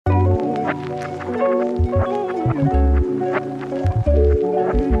My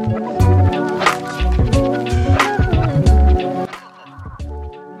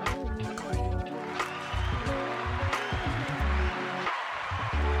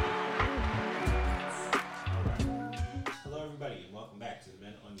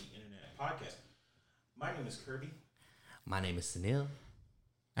name is Sunil.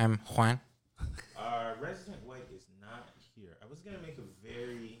 I'm Juan. Our resident white is not here. I was going to make a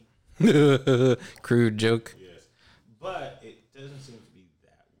very crude joke. Yes, but it doesn't seem to be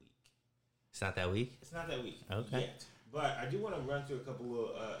that weak. It's not that weak? It's not that weak yet. But I do want to run through a couple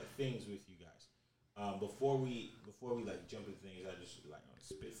of things with you guys. Before we like jump into things, I just like want to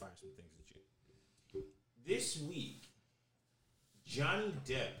spitfire some things at you. This week, Johnny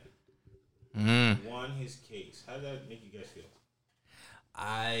Depp won his case. How did that make you guys feel?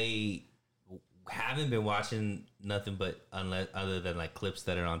 I haven't been watching nothing but other than like clips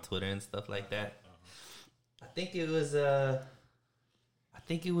that are on Twitter and stuff like that. I think it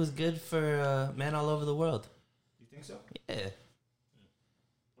was good for men all over the world. You think so? Yeah.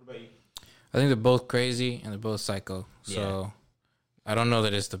 What about you? I think they're both crazy and they're both psycho. So I don't know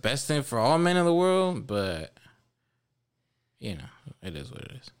that it's the best thing for all men in the world, but you know, it is what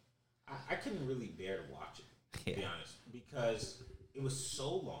it is. I couldn't really bear to watch it, to be honest, because it was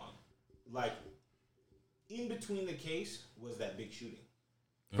so long. Like, in between the case was that big shooting.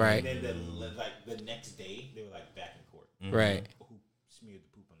 Right. And then the next day, they were like back in court. Right. Who smeared the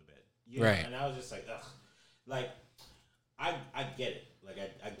poop on the bed. You know? Right. And I was just like, ugh. Like, I get it. Like,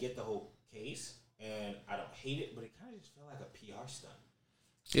 I get the whole case, and I don't hate it, but it kind of just felt like a PR stunt.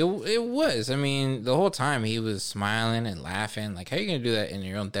 It was. I mean, the whole time he was smiling and laughing. Like, how are you gonna do that in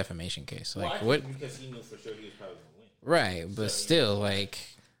your own defamation case? Like, well, what? Because he knew for sure he was probably gonna win. Right, but so, still, like,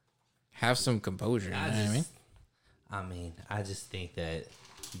 have some composure. You know what I mean? I just think that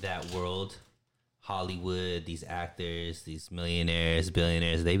world, Hollywood, these actors, these millionaires,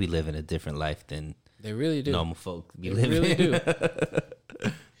 billionaires, they be living a different life than they really do. Normal folk be they living. Really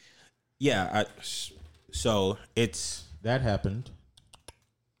do. Yeah. So it's that happened.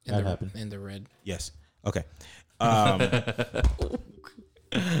 That happened in the red. Yes. Okay. And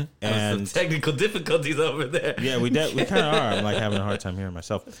some technical difficulties over there. Yeah, we kind of are. I'm like having a hard time hearing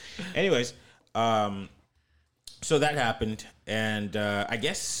myself. Anyways, so that happened, and I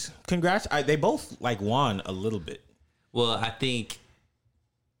guess congrats. They both like won a little bit. Well, I think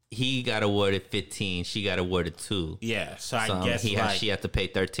he got awarded 15. She got awarded 2. Yeah. So I guess she had to pay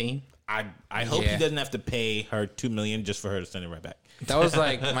 13. I hope he doesn't have to pay her $2 million just for her to send it right back. That was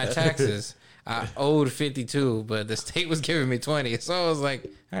like my taxes. I owed 52, but the state was giving me 20, so I was like,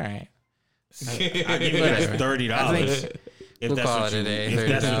 all right. I'll give you guys $30 if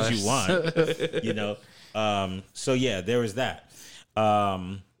that's what you want. You know. So yeah, there was that.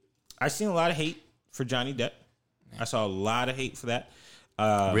 I seen a lot of hate for Johnny Depp. I saw a lot of hate for that.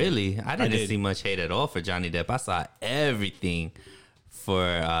 Really? I didn't see much hate at all for Johnny Depp. I saw everything for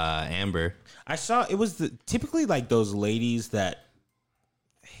Amber. I saw it was typically like those ladies that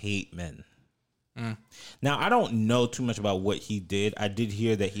hate men. Now I don't know too much about what he did. I did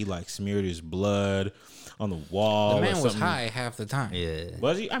hear that he like smeared his blood on the wall. The man was high half the time. Yeah,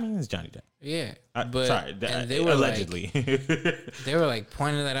 was he? I mean, it's Johnny Depp. Yeah, but sorry, and they were allegedly. They were like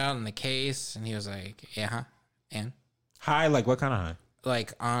pointing that out in the case, and he was like, "Yeah, huh?" And high, like what kind of high?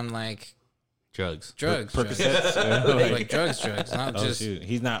 Like on like drugs, Percocets, like drugs, not just. Shoot.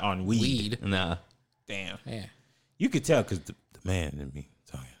 He's not on weed. Nah, damn. Yeah, you could tell because the man in me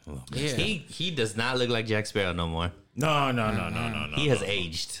talking a little bit. Yeah, he does not look like Jack Sparrow no more. No. He has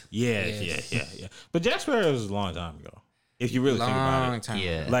aged. Yeah. But Jack Sparrow was a long time ago. If you really think about it,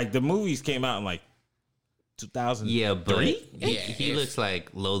 yeah. Like the movies came out in like 2000. Yeah, but he looks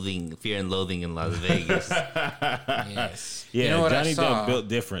like Fear and Loathing in Las Vegas. Yes. Yeah, you know what Johnny I saw? Depp built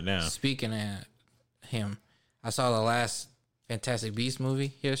different now. Speaking of him, I saw the last Fantastic Beasts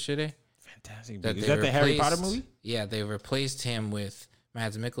movie yesterday. Is that the Harry Potter movie? Yeah, they replaced him with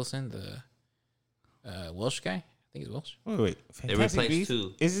Mads Mikkelsen, the Welsh guy. I think he's Welsh. Wait. They replaced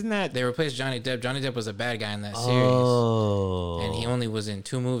 2. Isn't that... They replaced Johnny Depp. Johnny Depp was a bad guy in that series. Oh. And he only was in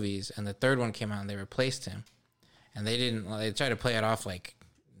 2 movies. And the third one came out and they replaced him. And they tried to play it off like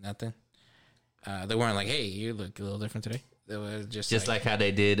nothing. They weren't like, hey, you look a little different today. They were just like how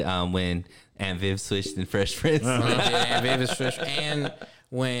they did when Aunt Viv switched in Fresh Prince. Aunt Viv is fresh. And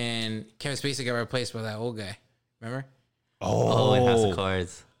when Kevin Spacey got replaced by that old guy. Remember? Oh, in House of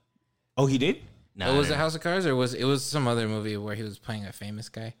Cards. Oh, he did? No, was it House of Cards or was it some other movie where he was playing a famous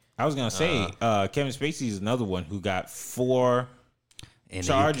guy? I was gonna say Kevin Spacey is another one who got 4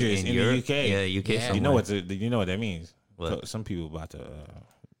 charges in the UK. Yeah, UK. Yeah. You know what that means? What? Some people about to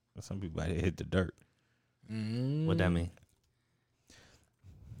Some people might hit the dirt. What that mean?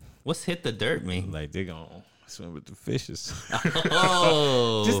 What's hit the dirt mean? Like they gonna swim with the fishes.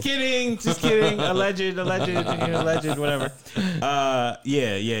 Oh, Just kidding. Alleged, whatever.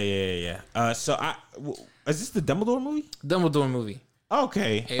 Yeah. So is this the Dumbledore movie? Dumbledore movie.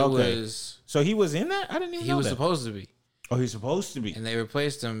 Okay. It was. So he was in that? I didn't even know He was that. supposed to be, Oh, he's supposed to be. and they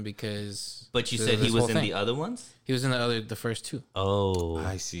replaced him because. but you of said he this was whole in thing. the other ones. He was in the first two. Oh,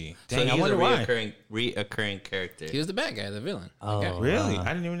 I see. so Dang, I he's wonder a why. reoccurring character. He was the bad guy, the villain. Oh. Okay. Really? Wow.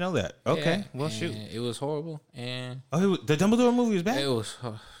 I didn't even know that. Okay. Yeah, Well, shoot. and it was horrible, and Oh, the Dumbledore movie was bad? it was.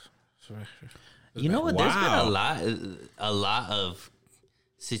 You know what? Wow. There's been a lot of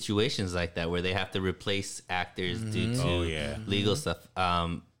situations like that where they have to replace actors due to Oh, yeah. legal stuff.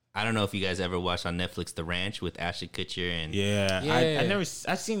 I don't know if you guys ever watched on Netflix The Ranch with Ashton Kutcher and Yeah. Yeah.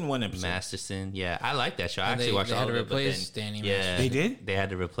 I've seen one episode. Masterson. Yeah, I like that show. I And actually watched they all had of to it. But replace then, Danny yeah, Masterson. They did? They had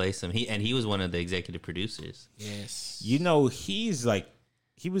to replace him. He was one of the executive producers. Yes. You know, he was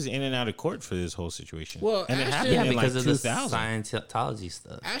in and out of court for this whole situation. Well, and it Ashton- happened Yeah, in because like of the 2000. Scientology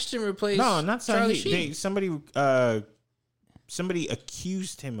stuff. Ashton replaced. No, not Charlie Charlie. Sheen. Somebody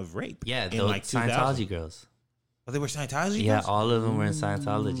accused him of rape. Yeah, in the like 2000. Scientology girls. Oh, they were Scientology. Yeah, girls? all of them were in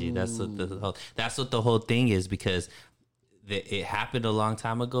Scientology. That's what the whole thing is, because it happened a long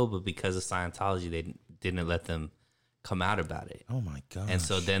time ago, but because of Scientology, they didn't let them come out about it. Oh my god. And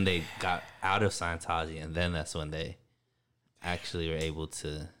so then they got out of Scientology, and then that's when they actually were able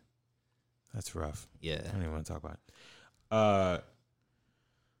to. That's rough. Yeah. I don't even want to talk about it.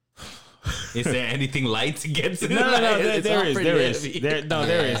 Is there anything light to get to? No, It's there all is. pretty There is. heavy.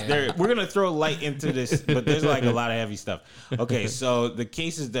 There is. We're gonna throw light into this, but there's like a lot of heavy stuff. Okay, so the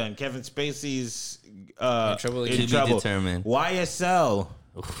case is done. Kevin Spacey's In trouble To again. be determined. YSL.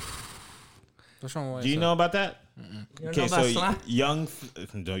 What's wrong with Do you know about that? You Okay, know so about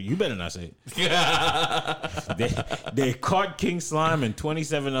slime? you better not say it. they caught King Slime and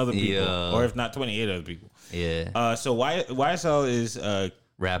 27 other people, Yeah. or if not 28 other people. Yeah. So YSL is a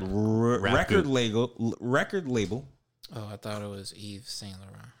Rap. record group. label. Oh, I thought it was Yves Saint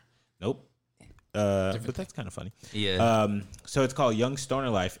Laurent. Nope. But that's kind of funny. Yeah. So it's called Young Stoner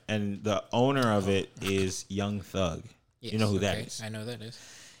Life, and the owner of it is Young Thug. Yes, You know who that okay, is. I know that is.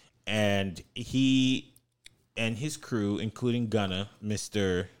 And he and his crew, including Gunna,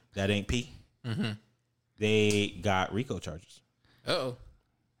 Mr. That Ain't P, they got RICO charges. Oh,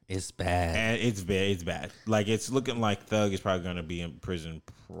 It's bad. And it's bad. It's bad. Like, it's looking like Thug is probably going to be in prison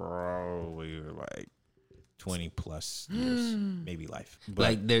probably like 20 plus years, maybe life. But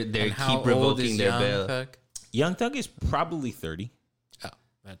Like they and how keep old revoking is their Young bail. Thug? Young Thug is probably 30, Oh,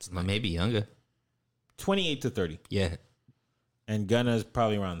 that's Well, not. maybe younger. 28 to 30. Yeah. And Gunna is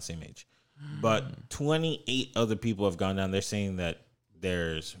probably around the same age. But 28 other people have gone down. They're saying that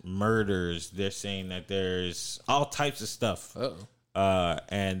there's murders. They're saying that there's all types of stuff. Oh,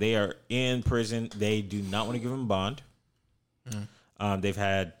 And they are in prison. They do not want to give him bond. They've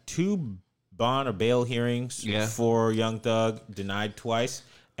had 2 bond or bail hearings Yeah. for Young Thug, denied twice.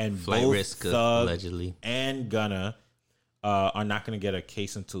 And Flight both risk, Thug allegedly. and Gunna are not going to get a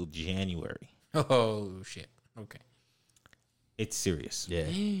case until January. oh shit. Okay. It's serious. Yeah.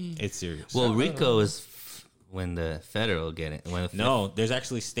 It's serious. Well, RICO is when the federal get it. When the no, there's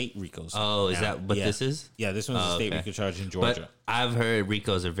actually state RICOs. Oh, is now. that what Yeah. this is? Yeah, this one's a Oh, state okay. RICO charge in Georgia. But I've heard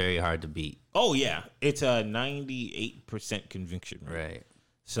RICOs are very hard to beat. Oh yeah, it's a 98% conviction rate. Right.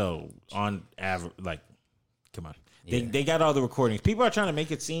 So on average, like, come on, Yeah. they got all the recordings. People are trying to make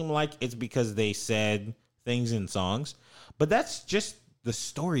it seem like it's because they said things in songs, but that's just the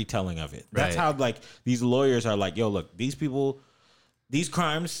storytelling of it. That's Right. how like these lawyers are like, yo, look, these people, these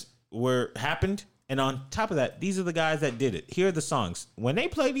crimes happened, and on top of that, these are the guys that did it. Here are the songs. When they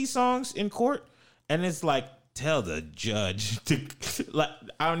play these songs in court, and it's like, tell the judge to, like,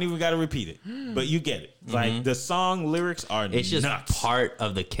 I don't even got to repeat it, but you get it. Like the song lyrics are It's just nuts. part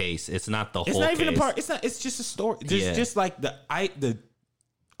of the case. It's not the It's whole not case. even a part. It's not. It's just a story. There's Yeah. just like the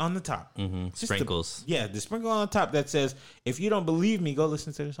on the top. It's just Sprinkles. the sprinkle on the top that says, "If you don't believe me, go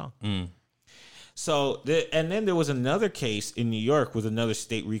listen to the song." So, and then there was another case in New York with another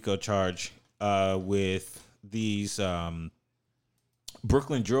state RICO charge with these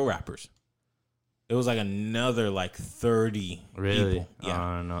Brooklyn drill rappers. It was like another like 30 Really? people. Yeah.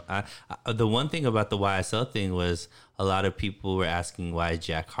 I don't know. I the one thing about the YSL thing was a lot of people were asking why is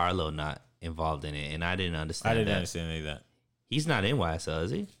Jack Harlow not involved in it, and I didn't understand. I didn't that. understand any of that. He's not in YSL,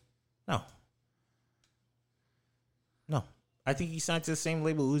 is he? No. No. I think he signed to the same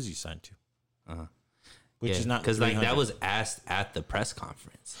label Uzi signed to. which is not because like that 300. was asked at the press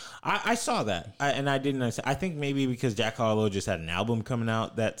conference. I saw that, and I didn't understand. I think maybe because Jack Harlow just had an album coming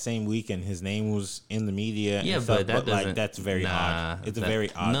out that same week, and his name was in the media. Yeah, and stuff, but that doesn't. like that's very odd. It's a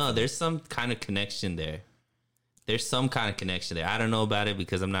very odd. No, thing. there's some kind of connection there. There's some kind of connection there. I don't know about it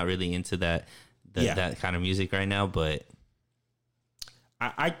because I'm not really into that that kind of music right now. But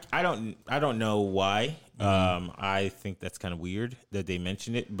I don't know why. I think that's kind of weird that they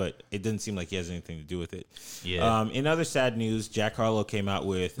mentioned it, but it doesn't seem like he has anything to do with it. Yeah. In other sad news, Jack Harlow came out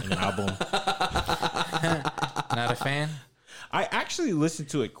with an album. Not a fan. I actually listened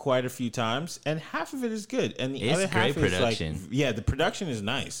to it quite a few times, and half of it is good, and the It's other half great is production. like, yeah, the production is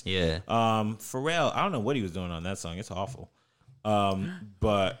nice. yeah, Pharrell, I don't know what he was doing on that song. It's awful.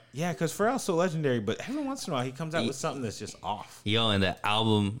 But yeah, because Pharrell's so legendary, but every once in a while he comes out with something that's just off. yo, and the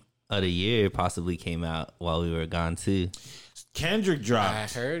album of the year possibly came out while we were gone too. Kendrick I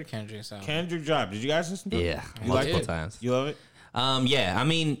dropped. heard Kendrick's album. Kendrick dropped. Did you guys listen to it? Yeah, You like multiple it? times. You love it? Yeah, I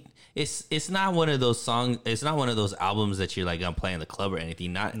mean, it's not one of those songs. It's not one of those albums that you're like gonna play in the club or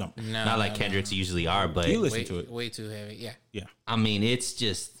anything. Not like Kendrick's usually are. But You listen to it. Way too heavy. Yeah. Yeah. I mean, it's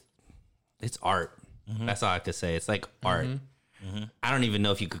art. That's all I could say. It's like art. I don't even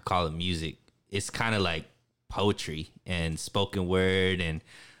know if you could call it music. It's kind of like poetry and spoken word, and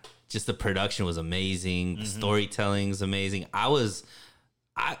just the production was amazing. The storytelling's amazing. I was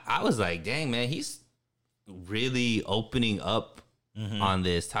like, dang man, he's really opening up on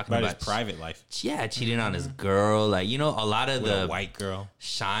this, talking About about his private life. yeah, cheating on his girl. Like, you know, a lot of With the a white girl.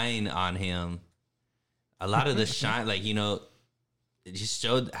 shine on him, a lot of the shine, like, you know, it just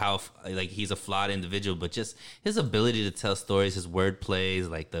showed how like he's a flawed individual, but just his ability to tell stories, his word plays,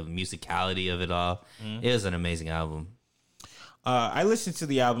 like the musicality of it all. It was an amazing album. I listened to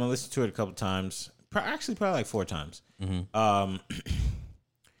the album. I listened to it a couple times. Actually, probably like 4 times. I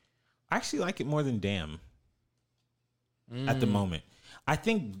actually like it more than Damn at the moment. I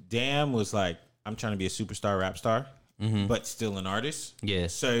think Damn was like, I'm trying to be a superstar rap star, but still an artist. Yeah.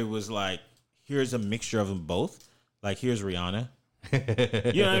 So it was like, here's a mixture of them both. Like, here's Rihanna. You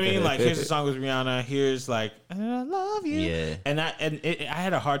know what I mean? Like, here's a song with Rihanna. Here's like, I love you. Yeah. And I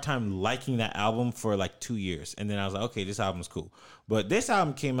had a hard time liking that album for like 2 years, and then I was like, okay, this album's cool. But this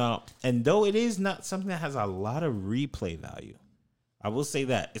album came out, and though it is not something that has a lot of replay value, I will say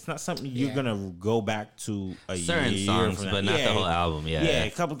that it's not something you're gonna go back to a Certain year songs, from now. but not the whole album. Yeah. Yeah,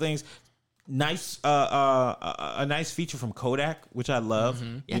 a couple things. Nice, a nice feature from Kodak, which I love.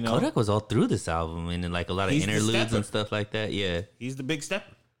 Yeah, You know, Kodak was all through this album and then like a lot of He's the interludes stepper. and stuff like that. Yeah. he's the big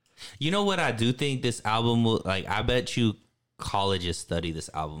stepper. You know what I do think this album will like, I bet you colleges study this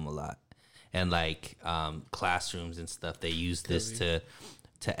album a lot. And like classrooms and stuff, they use this to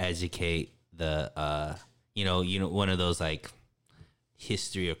educate the you know, one of those like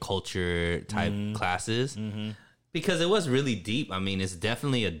history or culture type classes. Because it was really deep. I mean, it's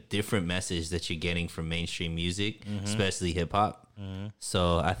definitely a different message that you're getting from mainstream music, especially hip hop.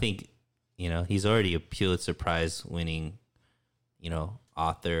 So I think, you know, he's already a Pulitzer Prize winning, you know,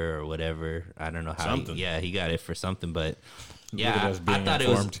 author or whatever. I don't know how. Something. He got it for something, but at yeah, us I being thought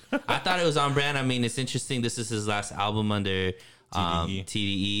informed. I thought it was on brand. I mean, it's interesting. This is his last album under TDE.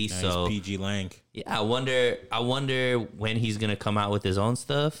 TDE. Nice So PG Lang. yeah, I wonder when he's gonna come out with his own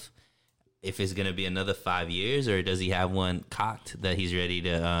stuff. If it's gonna be another 5 years, or does he have one cocked that he's ready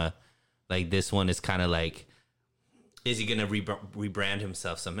to like this one is kind of like, is he gonna rebrand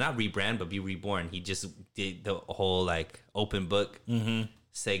himself? Something, not rebrand, but be reborn. He just did the whole like open book,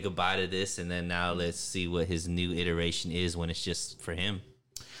 say goodbye to this, and then now let's see what his new iteration is when it's just for him.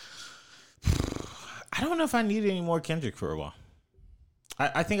 I don't know if I need any more Kendrick for a while.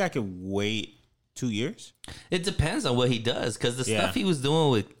 I think I could wait 2 years. It depends on what he does, because the Yeah. stuff he was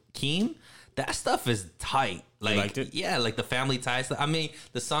doing with Keem, that stuff is tight. Like, liked it? yeah, like the family ties. I mean,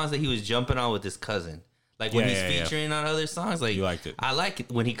 the songs that he was jumping on with his cousin, like when Yeah, he's yeah. featuring on other songs, like You liked it. I like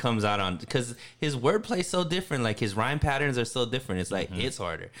it when he comes out on, because his wordplay is so different. Like his rhyme patterns are so different. It's like it's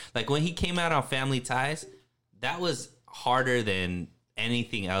harder. Like when he came out on Family Ties, that was harder than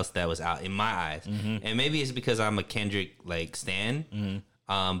anything else that was out in my eyes. And maybe it's because I'm a Kendrick like stan.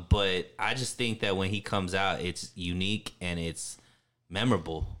 But I just think that when he comes out, it's unique and it's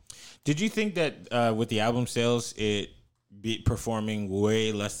memorable. Did you think that with the album sales, it be performing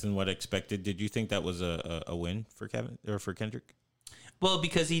way less than what expected? Did you think that was a win for Kevin or for Kendrick? Well,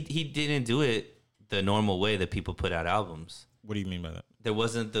 because he didn't do it the normal way that people put out albums. What do you mean by that? There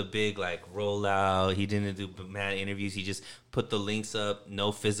wasn't the big like rollout. He didn't do mad interviews. He just put the links up.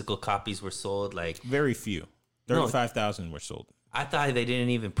 No physical copies were sold. Like Very few. 35,000 were sold. I thought they didn't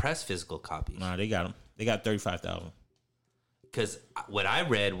even press physical copies. Nah, they got them. They got 35,000. because what I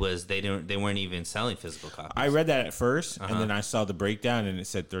read was they weren't even selling physical copies. I read that at first, and then I saw the breakdown, and it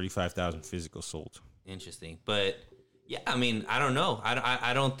said 35,000 physical sold. Interesting, but yeah, I mean, I don't know.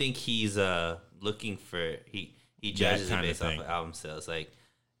 I don't think he's looking for he judges it based off of album sales. Like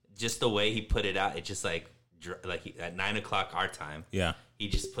just the way he put it out, it just like at 9 o'clock our time. Yeah, he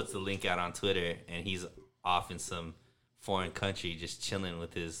just puts the link out on Twitter, and he's off in some foreign country just chilling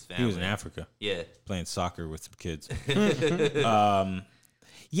with his family. He was in Africa. Yeah, playing soccer with some kids.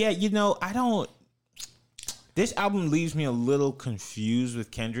 Yeah, I don't. This album leaves me a little confused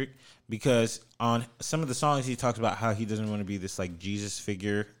with Kendrick because on some of the songs he talks about how he doesn't want to be this like Jesus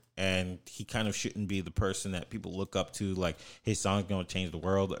figure, and he kind of shouldn't be the person that people look up to. Like his song's going to change the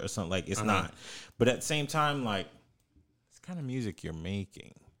world or something. Like it's not. But at the same time, like it's kind of music you're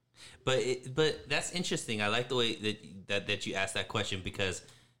making. But that's interesting. I like the way that you asked that question because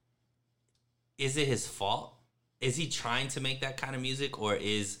is it his fault? Is he trying to make that kind of music, or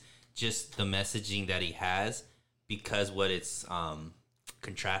is just the messaging that he has because what it's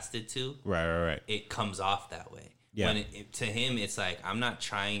contrasted to? Right. It comes off that way. Yeah. When to him, it's like I'm not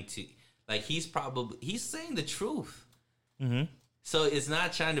trying to like he's saying the truth. Mm-hmm. So it's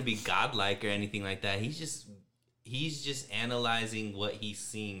not trying to be godlike or anything like that. He's just analyzing what he's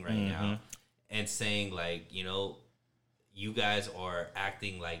seeing right now and saying like, you guys are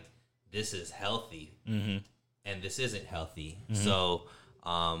acting like this is healthy and this isn't healthy. So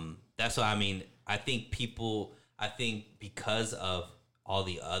that's what I mean. I think because of all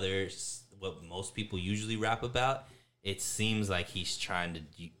the others, what most people usually rap about, it seems like he's trying to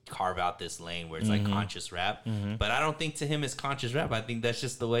carve out this lane where it's like conscious rap. But I don't think to him it's conscious rap. I think that's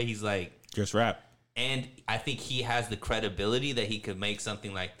just the way he's like. Just rap. And I think he has the credibility that he could make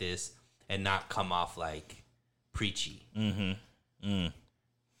something like this and not come off like preachy.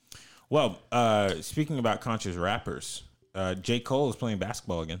 Well, speaking about conscious rappers, J. Cole is playing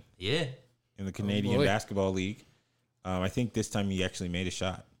basketball again. Yeah. In the Canadian Basketball League. I think this time he actually made a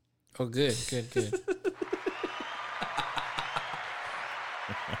shot. Oh, good.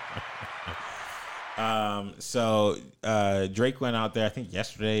 So Drake went out there, I think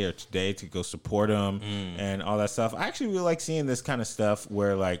yesterday or today, to go support him and all that stuff. I actually really like seeing this kind of stuff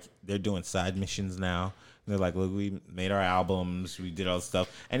where like they're doing side missions now. They're like, look, we made our albums, we did all this stuff.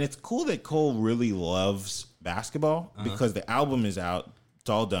 And it's cool that Cole really loves basketball because the album is out, it's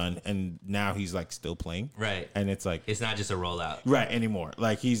all done, and now he's like still playing. Right. And it's like it's not just a rollout. Right, anymore.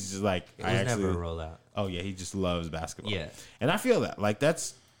 Like he's just like it was never a rollout. Oh yeah, he just loves basketball. Yeah. And I feel that. Like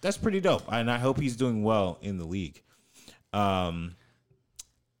that's pretty dope. And I hope he's doing well in the league. I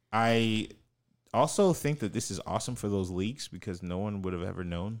also think that this is awesome for those leagues because no one would have ever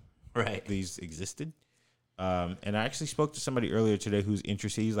known these existed. And I actually spoke to somebody earlier today who's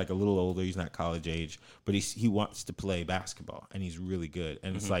interested. He's like a little older. He's not college age, but he wants to play basketball, and he's really good.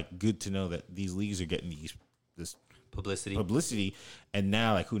 And it's like good to know that these leagues are getting this publicity. And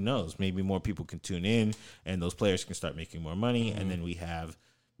now, like, who knows? Maybe more people can tune in, and those players can start making more money, and then we have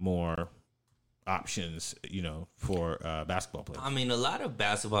more options, for basketball players. I mean, a lot of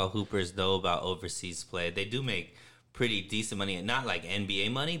basketball hoopers know about overseas play. They do make pretty decent money, and not like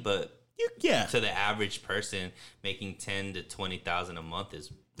NBA money, but to the average person, making $10,000 to $20,000 a month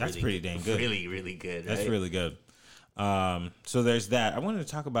is that's pretty dang good. Really, really good. That's right? really good. So there's that. I wanted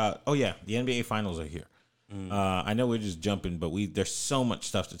to talk about. Oh yeah, the NBA Finals are here. I know we're just jumping, but there's so much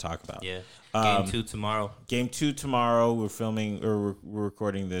stuff to talk about. Yeah. Game 2 tomorrow. Game 2 tomorrow. We're filming or we're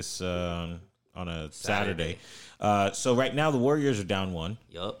recording this on a Saturday. So right now the Warriors are down 1.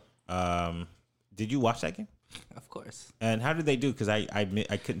 Yup. Did you watch that game? Of course. And how did they do? Because I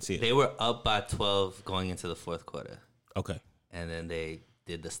couldn't see it. They were up by 12 going into the fourth quarter. Okay. And then they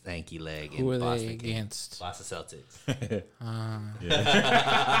did the stanky leg. Who in were Boston they against? Boston Celtics.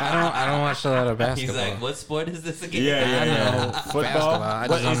 I don't watch a lot of basketball. He's like, what sport is this again? I know Football. I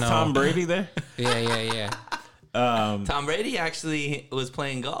just don't know. Tom Brady there? Yeah. Tom Brady actually was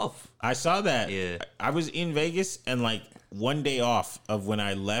playing golf. I saw that. Yeah. I was in Vegas, and like one day off of when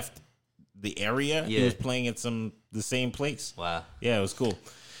I left the area, he was playing at the same place. Wow. Yeah, it was cool.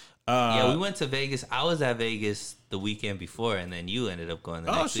 We went to Vegas. I was at Vegas the weekend before, and then you ended up going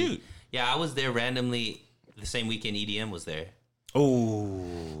the next week. Shoot. Yeah, I was there randomly the same weekend EDM was there.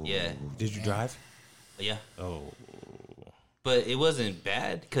 Oh. Yeah. Did you drive? Yeah. Oh. But it wasn't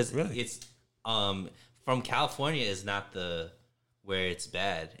bad because Really? it's from California is not where it's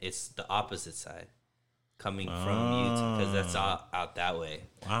bad. It's the opposite side coming from Utah because that's out that way.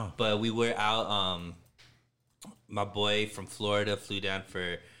 Wow. But we were out. My boy from Florida flew down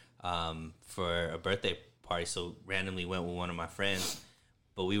for a birthday party, so randomly went with one of my friends.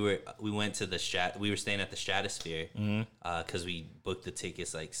 But we went to we were staying at the Stratosphere because we booked the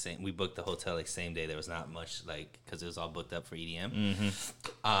tickets we booked the hotel like same day. There was not much because it was all booked up for EDM.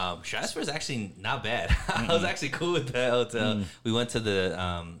 Stratosphere is actually not bad. I was actually cool with that hotel. We went to the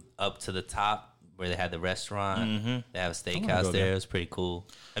up to the top where they had the restaurant. They have a steakhouse there. It was pretty cool.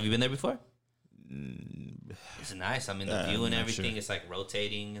 Have you been there before? It's nice. I mean, the view and everything. Sure. It's like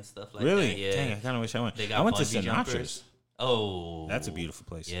rotating and stuff like really? that. Yeah. Dang, I kind of wish I went. I went to Sinatra's. Oh, that's a beautiful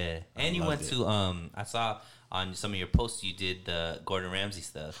place. Yeah, and you went to I saw on some of your posts you did the Gordon Ramsay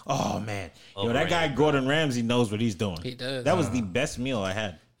stuff. Oh man, that guy Gordon Ramsay knows what he's doing. He does. That was the best meal I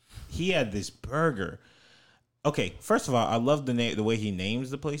had. He had this burger. Okay, first of all, I love the way he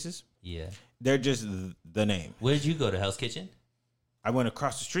names the places. Yeah, they're just the name. Where did you go to? Hell's Kitchen? I went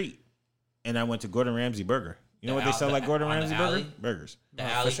across the street, and I went to Gordon Ramsay Burger. You know what they sell like Gordon Ramsay burgers? The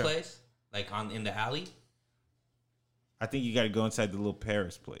alley place, like in the alley. I think you got to go inside the little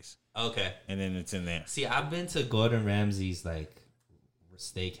Paris place. Okay. And then it's in there. See, I've been to Gordon Ramsay's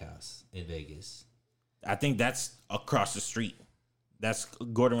steakhouse in Vegas. I think that's across the street. That's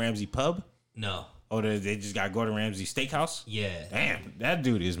Gordon Ramsay Pub? No. Oh, they just got Gordon Ramsay Steakhouse? Yeah. Damn, that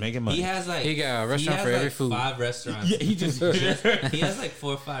dude is making money. He got a restaurant for every food. 5 restaurants. Yeah, he has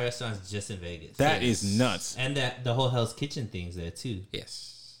 4 or 5 restaurants just in Vegas. That is nuts. And the whole Hell's Kitchen thing's there too.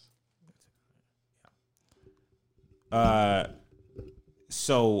 Yes.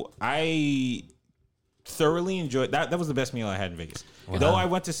 So I thoroughly enjoyed that. That was the best meal I had in Vegas. Wow. Though I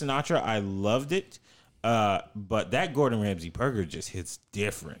went to Sinatra, I loved it. But that Gordon Ramsay burger just hits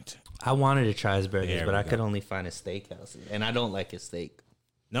different. I wanted to try his burgers, but I could only find a steakhouse, and I don't like his steak.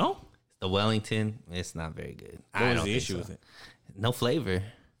 No, the Wellington, it's not very good. What was the issue with it? No flavor.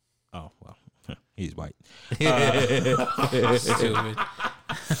 Oh well, he's white. Stupid.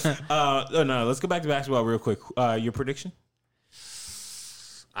 No, let's go back to basketball real quick. Your prediction?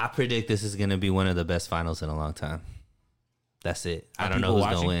 I predict this is going to be one of the best finals in a long time. That's it. I don't know who's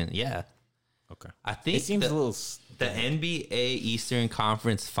going to win. Yeah. Okay. I think it seems a little. The NBA Eastern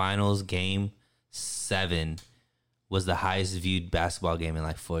Conference Finals Game 7 was the highest viewed basketball game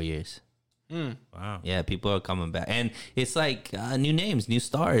in 4 years. Wow. Yeah, people are coming back. And it's new names, new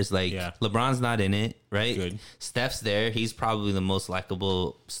stars. LeBron's not in it, right? Good. Steph's there. He's probably the most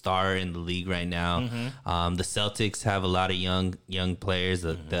likable star in the league right now. The Celtics have a lot of young players.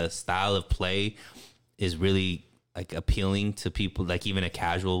 The style of play is really appealing to people. Even a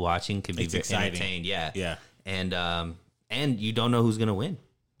casual watching could be very entertained. Yeah. Yeah. And you don't know who's gonna win.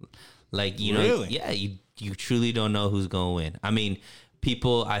 Really? Yeah, you truly don't know who's gonna win. I mean,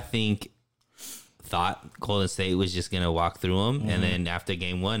 people I think thought Golden State was just gonna walk through them, and then after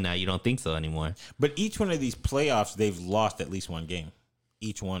game 1, now you don't think so anymore. But each one of these playoffs, they've lost at least one game.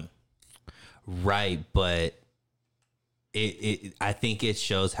 Each one. Right, but I think it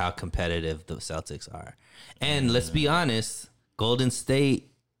shows how competitive the Celtics are. And let's be honest, Golden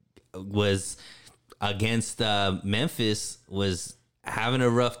State was against Memphis was having a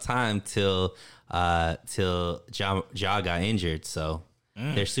rough time till Ja got injured. So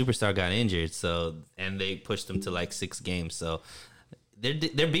their superstar got injured. So and they pushed them to 6 games. So they're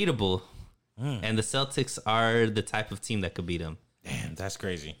beatable. And the Celtics are the type of team that could beat them. Damn, that's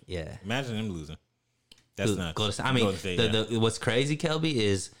crazy. Yeah, imagine them losing. That's nuts. I mean, what's crazy, Kelby,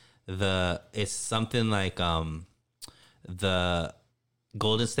 is it's something like the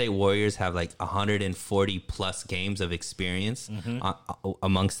Golden State Warriors have 140 plus games of experience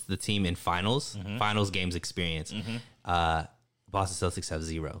amongst the team in finals games experience. Boston Celtics have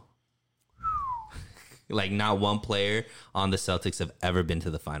 0. Not one player on the Celtics have ever been to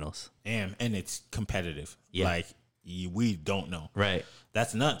the finals. Damn, and it's competitive. Yeah. We don't know. Right.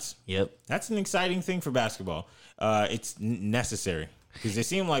 That's nuts. Yep. That's an exciting thing for basketball. It's necessary because it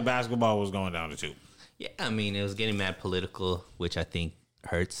seemed like basketball was going down the tube. Yeah, I mean, it was getting mad political, which I think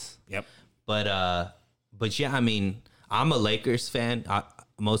hurts. Yep. But yeah, I mean, I'm a Lakers fan.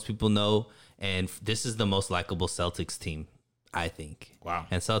 Most people know, and this is the most likable Celtics team, I think. Wow.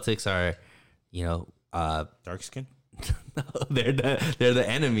 And Celtics are, dark skin. No, they're the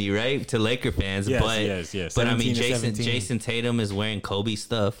enemy, right, to Laker fans. Yes. But I mean, Jason Tatum is wearing Kobe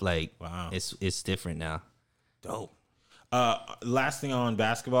stuff. Wow, it's different now. Dope. Last thing on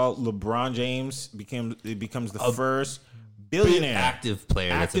basketball, LeBron James becomes the first billionaire active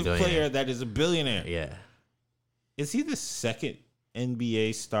player that is a billionaire. Yeah. Is he the second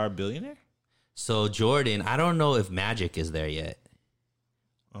NBA star billionaire? So Jordan, I don't know if Magic is there yet.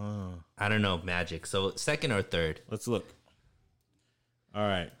 I don't know if Magic. So second or third? Let's look. All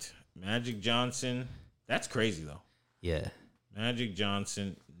right. Magic Johnson. That's crazy, though. Yeah. Magic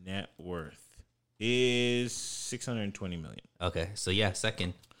Johnson net worth is 620 million. Okay, so yeah,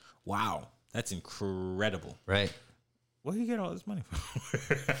 second. Wow, that's incredible. Right. Where do you get all this money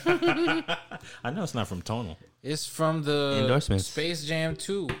from? I know it's not from Tonal. It's from the Endorsements. Space Jam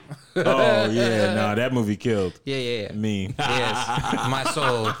 2. Oh yeah, no, that movie killed Yeah. me. Yes, my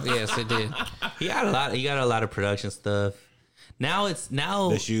soul. Yes, it did. He got a lot. He got a lot of production stuff. Now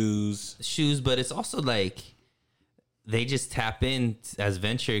The shoes. but it's also like they just tap in as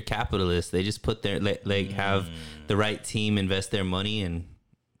venture capitalists. They just put their have the right team invest their money, and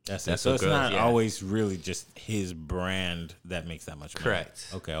That's That's it. So what it's grows, not yeah. always really just his brand that makes that much money. Correct.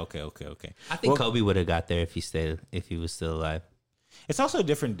 Okay. I think Well, Kobe would have got there if he was still alive. it's also a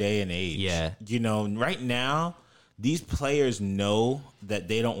different day and age. Yeah. You know, right now, these players know that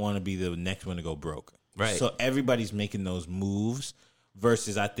they don't want to be the next one to go broke. Right. So everybody's making those moves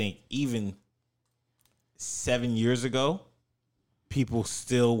versus I think even 7 years ago, people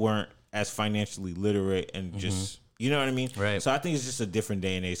still weren't as financially literate and just, you know what I mean? Right. So I think it's just a different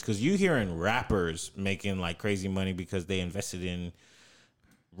day and age because you hearing rappers making like crazy money because they invested in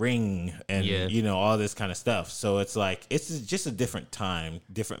Ring and, Yeah. you know, all this kind of stuff. So it's like, it's just a different time,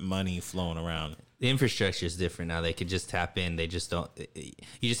 different money flowing around. The infrastructure is different now. They could just tap in. They just don't.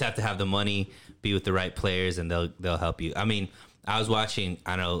 You just have to have the money, be with the right players, and they'll help you. I mean, I was watching.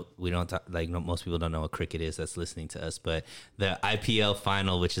 I know we don't talk, most people don't know what cricket is that's listening to us, but the IPL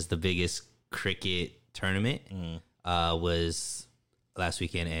final, which is the biggest cricket tournament, was last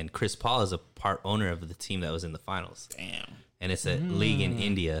weekend, and Chris Paul is a part owner of the team that was in the finals. Damn. And it's a league in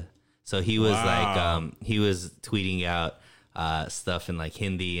India. So he was he was tweeting out stuff in like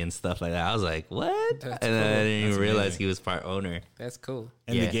Hindi and stuff like that. I was like, what? That's and then I cool. didn't even That's realize amazing. he was part owner. That's cool.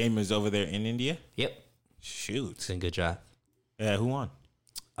 And Yeah. the game is over there in India? Yep. Shoot. It's in Gujarat. Yeah, who won?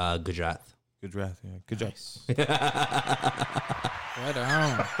 Gujarat. Good draft. Yeah. Good job. Right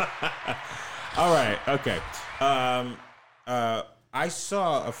on. All right. Okay. I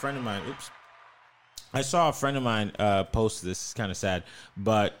saw a friend of mine. Post this. It's kind of sad,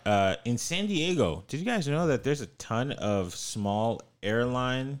 but in San Diego, did you guys know that there's a ton of small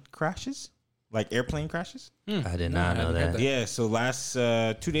airline crashes, like airplane crashes? I did not know hadn't heard that. that. Yeah. So last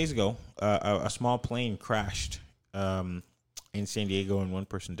 2 days ago, a small plane crashed in San Diego, and one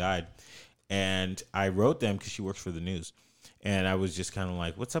person died. And I wrote them because she works for the news. And I was just kind of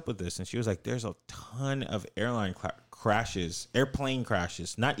like, what's up with this? And she was like, there's a ton of airplane crashes,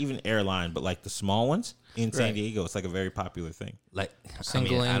 not even airline, but like the small ones in San Right. Diego. It's like a very popular thing. Like,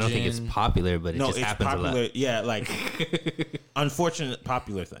 Single I don't think it's engine. popular, but it No, just it's happens popular. a lot. Yeah, like unfortunate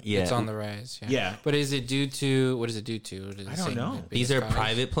popular thing. Yeah. It's on the rise. Yeah. Yeah. But is it due to, what is it due to? What is I it don't saying? know. The These biggest are cause?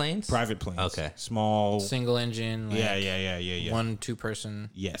 private planes? Private planes. Okay. Small. Single engine. Like Yeah. 1-2 person.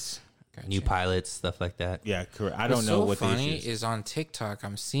 Yes. Gotcha. New pilots, stuff like that. Yeah, correct. I What's don't know so what the funny issue is. is on TikTok,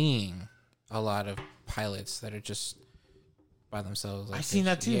 I'm seeing a lot of pilots that are just by themselves. Like I seen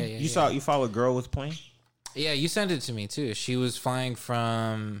that too. Yeah, You follow a girl with a plane? Yeah, you sent it to me too. She was flying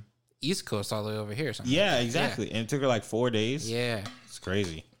from East Coast all the way over here. Or something Yeah, like that. exactly. And it took her like 4 days. Yeah. It's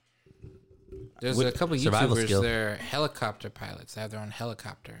crazy. There's With a couple survival YouTubers. skill. They're helicopter pilots. They have their own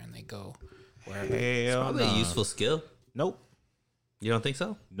helicopter and they go wherever. Hell Probably no. a useful skill. Nope. You don't think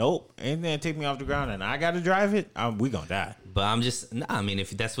so? Nope. Anything that take me off the ground and I got to drive it, we gonna die. But I'm just, I mean,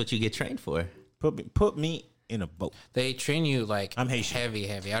 if that's what you get trained for. Put me in a boat. They train you like I'm Haitian.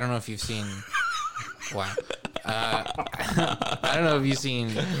 heavy. I don't know if you've seen. Wow. I don't know if you've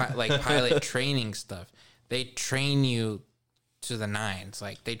seen like pilot training stuff. They train you to the nines.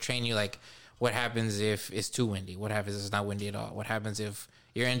 Like they train you like what happens if it's too windy. What happens if it's not windy at all. What happens if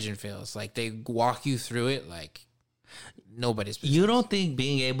your engine fails. Like they walk you through it like nobody's business. You don't think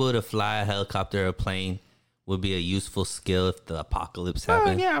being able to fly a helicopter or a plane would be a useful skill if the apocalypse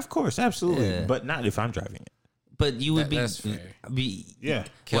happened? Yeah, of course, absolutely. Yeah. But not if I'm driving it. But you would That's fair. Yeah,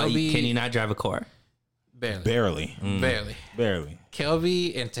 Kelby- can you not drive a car? Barely. barely.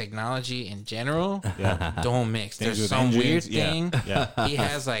 Kelby and technology in general Yeah. don't mix. Things There's with some engines, weird yeah, thing. yeah. He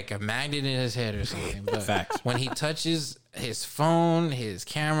has like a magnet in his head or something. But Facts. when he touches his phone, his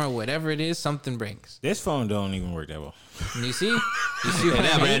camera, whatever it is, something breaks. This phone don't even work that well. And you see what I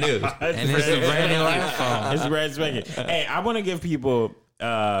That mean? brand new. And it's a brand new iPhone. It's brand spanking. Hey, I want to give people,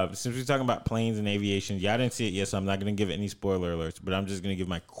 since we're talking about planes and aviation, y'all didn't see it yet, so I'm not going to give any spoiler alerts, but I'm just going to give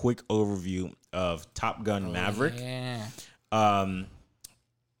my quick overview of Top Gun Maverick. Yeah.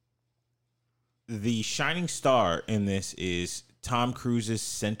 The shining star in this is Tom Cruise's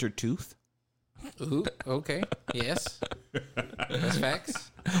center tooth. Ooh, okay. Yes. That's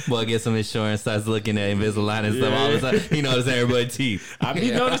facts. Boy gets some insurance, starts looking at Invisalign and stuff. All of a sudden, he notices everybody's teeth. I've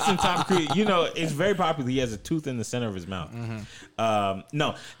been noticing Tom Cruise. You know, it's very popular. He has a tooth in the center of his mouth.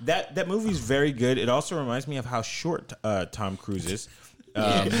 No, that movie is very good. It also reminds me of how short Tom Cruise is.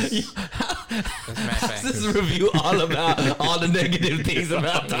 That's This is a review all about all the negative things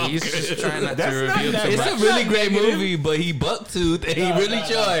about Tom He's Cruise. just trying not That's to not reveal that too It's much. a really great movie, but he buck-toothed and he really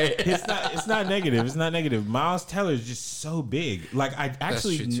tried. It's not negative. It's not negative. Miles Teller is just so big. Like I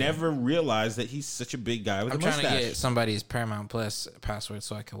actually true, too. never realized that he's such a big guy with I'm a trying mustache. to get somebody's Paramount Plus password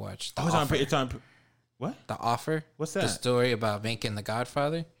so I can watch The Oh, Offer. it's on. What? The Offer. What's The that? story about making The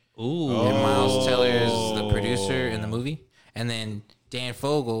Godfather. Ooh. And Miles Teller is the producer in the movie. And then Dan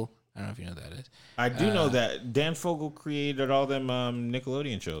Fogel, I don't know if you know who that is. I do know that Dan Fogel created all them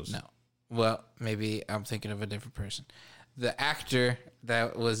Nickelodeon shows. No. Well, maybe I'm thinking of a different person. The actor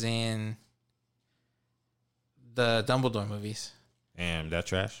that was in the Dumbledore movies. Damn, that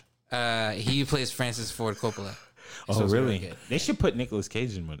trash. He plays Francis Ford Coppola. Oh, So it's really? good. They should put Nicolas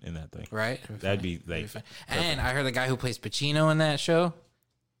Cage in that thing. Right? That'd be like fun. And I heard the guy who plays Pacino in that show.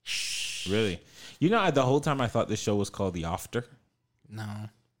 really. You know, the whole time I thought this show was called The After. No.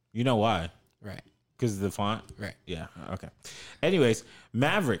 You know why? Right. Because the font. Right. Yeah. Okay. Anyways,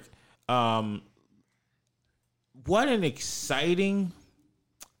 Maverick. What an exciting,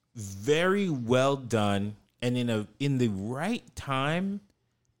 very well done, and in the right time,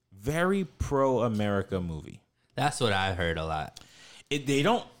 very pro America movie. That's what I heard a lot. They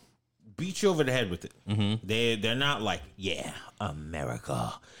don't beat you over the head with it. They're not like, yeah,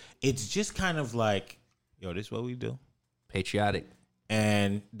 America. It's just kind of like, yo, this is what we do. Patriotic.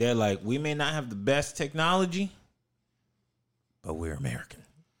 And they're like, we may not have the best technology, but we're American.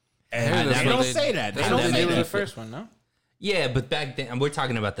 And That's they what don't say that. They don't say did with the that. first one, no? Yeah, but back then, we're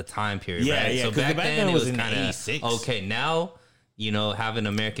talking about the time period, Yeah, right? yeah, So 'cause back then it was in kind of 86. okay. Now, you know, having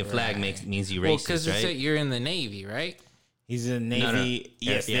an American flag means you Well, racist, because right? you're in the Navy, right? He's in the No, no. Navy.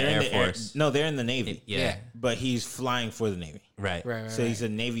 Yes, Yeah, they're in Air the Air Force. No, they're in the Navy. Yeah. Yeah. But he's flying for the Navy. Right. Right, right, So right. he's a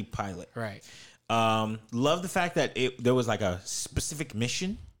Navy pilot. Right. Love the fact that there was like a specific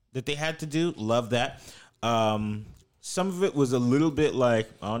mission that they had to do. Love that. Some of it was a little bit like,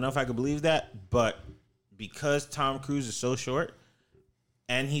 I don't know if I could believe that, but because Tom Cruise is so short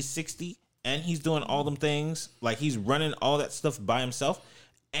and he's 60 and he's doing all them things, like he's running all that stuff by himself.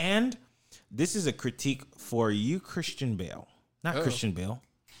 And this is a critique for you, Christian Bale. Not Christian Bale.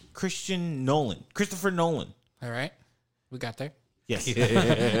 Christian Nolan. Christopher Nolan. All right. We got there. Yes.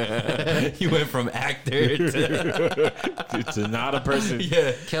 You went from actor to It's not a person.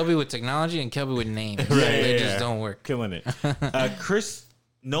 yeah. Kelby with technology and Kelby with names. Right, They yeah. just don't work. Killing it. Chris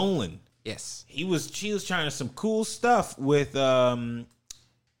Nolan. Yes. She was trying some cool stuff with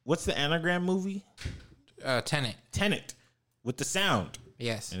what's the anagram movie? Tenet. Tenet with the sound.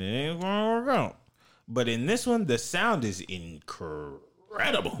 Yes. And it ain't gonna work out. But in this one, the sound is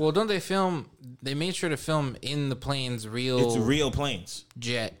incredible. Well, don't they film? They made sure to film in the plane's real, It's real planes.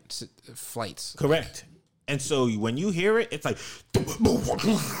 jet flights. Correct. And so when you hear it, it's like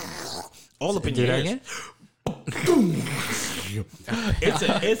all up in your ears.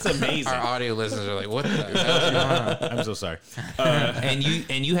 It's amazing. Our audio listeners are like, "What the hell is going on?" I'm so sorry. And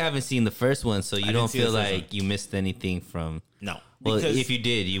you haven't seen the first one, so you don't see the feel first like you missed anything from. No. Well, Because if you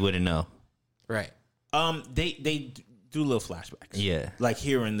did, you wouldn't know. Right. they do little flashbacks. Yeah. Like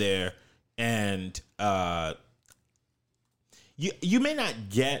here and there. And you may not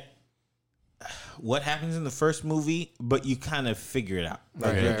get what happens in the first movie, but you kind of figure it out.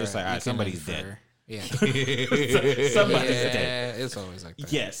 Like you're just like, all You right, can somebody's infer. dead. Yeah. Somebody's dead. Yeah, it's always like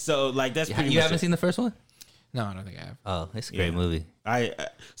that. Yes. So like that's pretty You much haven't it. seen the first one? No, I don't think I have. Oh, it's a great Yeah. movie. I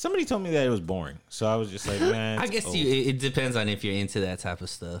somebody told me that it was boring, so I was just like, man. I it's guess old. it depends on if you're into that type of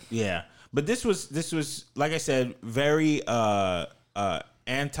stuff. Yeah, but this was like I said, very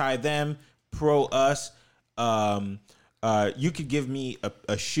anti them, pro us. You could give me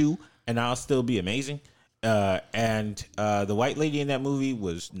a shoe and I'll still be amazing. And the white lady in that movie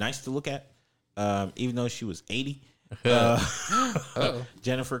was nice to look at, even though she was 80.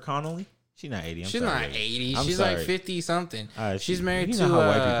 Jennifer Connelly. She's not 80. She's not 80. I'm She's sorry. like 50 something. She's She's married you to know how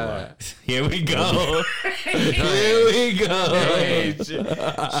white people are. Here we go. Here we go.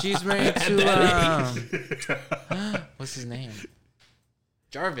 She's married to what's his name?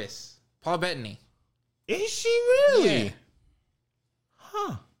 Jarvis. Paul Bettany. Is she really? Yeah.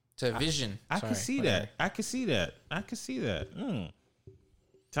 Huh. To Vision. I Sorry, can see whatever. that. I can see that. I can see that.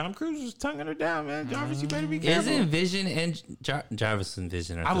 Tom Cruise was tonguing her down, man. Jarvis, you better be careful. Isn't Vision and Jarvis and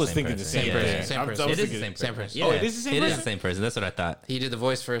Vision are I the was same thinking person? the same Yeah, person. yeah. Same I was person. It is thinking- the same person. Same person. Yeah, Oh, it is the same It is person? the same person. That's what I thought. He did the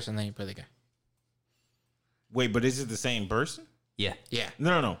voice first and then he played the guy. Wait, but is it the same person? Yeah. Yeah,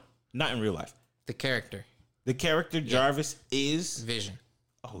 No, not in real life. the character The character Jarvis is. Vision.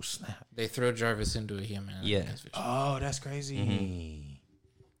 Oh snap! They throw Jarvis into a human. and Yeah. it's Vision. Oh, that's crazy. Mm-hmm.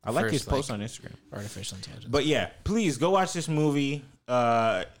 I like First, his post on Instagram. Artificial intelligence. But yeah, please go watch this movie.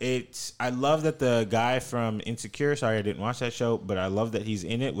 It's I love that the guy from Insecure. Sorry, I didn't watch that show, but I love that he's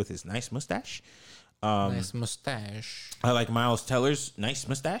in it with his nice mustache. Nice mustache. I like Miles Teller's nice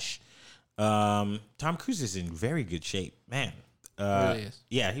mustache. Tom Cruise is in very good shape, man. Really is.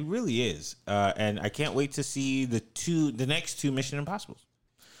 Yeah, he really is. And I can't wait to see the next two Mission Impossibles.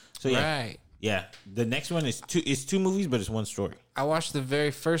 So yeah, Right. yeah. The next one is two movies, but it's one story. I watched the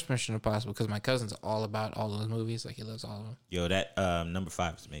very first Mission Impossible because my cousin's all about all those movies. Like, he loves all of them. Yo, that number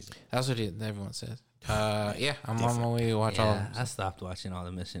 5 is amazing. That's what everyone says. Yeah, I'm on my way to watch all of Yeah, them. I stopped watching all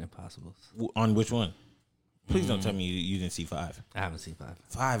the Mission Impossibles. On which one? Please don't tell me you didn't see 5. I haven't seen 5.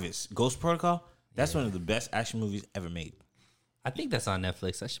 5 is Ghost Protocol. That's one of the best action movies ever made. I think that's on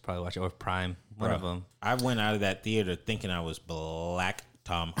Netflix. I should probably watch it, or Prime. One of them. I went out of that theater thinking I was Black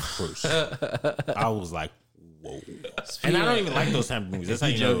Tom Cruise. I was like, whoa. And I don't even like those type of movies. That's how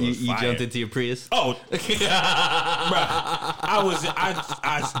you know it was fire. into your Prius. Oh, bruh.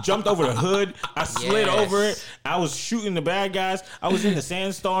 I jumped over the hood. I slid Yes. over it. I was shooting the bad guys. I was in the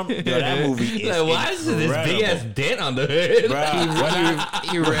sandstorm. Yo, that movie is Like, why is this incredible. big ass dent on the hood? Bruh,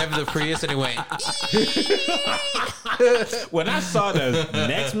 He revved the Prius and he went, when I saw the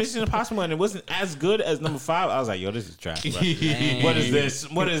next Mission Impossible and it wasn't as good as number 5, I was like, yo, this is trash, bro. What is this?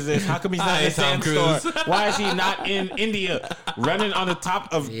 What is this? How come he's not Hi, in a Tom sandstorm? Why is he not in India running on the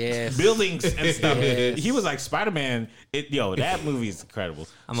top of Yes. buildings and stuff? Yes. He was like Spider-Man. Yo, that movie is incredible.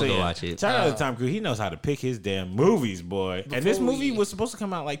 I'm gonna go watch it. Shout out to Tom Cruise. He knows how to pick his damn movies, boy. And this Before movie we- was supposed to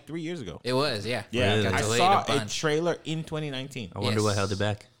come out like 3 years ago. it was, yeah. Yeah, Really? I Got delayed saw a a bunch. trailer in 2019. I wonder Yes. what held it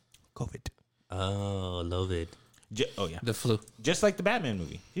back. COVID. Oh, love it. Oh, yeah. The flu. Just like the Batman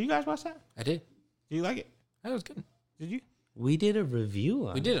movie. Did you guys watch that? I did. Did you like it? That was good. Did you? We did a review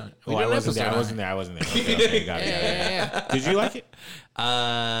on We did on it. Oh, We I did an wasn't there. episode I on wasn't it. there. I wasn't there. Okay, got it. Yeah. Did you like it?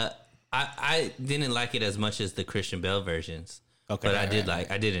 I didn't like it as much as the Christian Bale versions. Okay. But I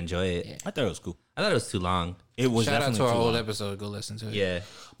did enjoy it. Yeah. I thought it was cool. I thought it was too long. It was Shout out definitely to our too old long. episode. Go listen to it. Yeah.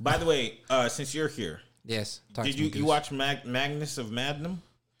 By the way, since you're here, Yes. Talk did to me, you Goose. watch Magnus of Madnum?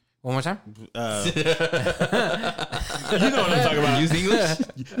 One more time? You know what I'm talking about. Use English?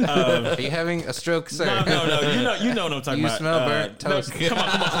 Are you having a stroke, sir? No. You know what I'm talking You about. smell burnt toast. Come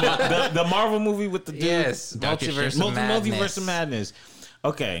on. The Marvel movie with the dude. Yes. Dr. Multiverse Strange. of Madness. Multiverse of Madness.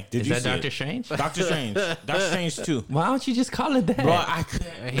 Okay. Did Is you that see Doctor it? Strange? Doctor Strange. Doctor Strange 2. Why don't you just call it that? Bro, I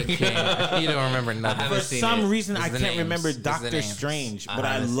couldn't. He can't. You don't remember nothing. For seen some it. reason, It's I the can't names. remember It's the Doctor names. Strange, I but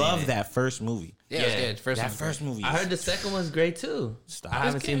I haven't seen love it. that first movie. Yeah, it was Yeah. good. First That one. first movie. I heard the second one's great too. Stop. I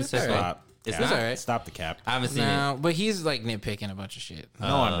haven't It's seen the good. second It's one. Stop. It's Cap. not. alright. Stop the cap. I haven't seen it. No, but he's like nitpicking a bunch of shit. No,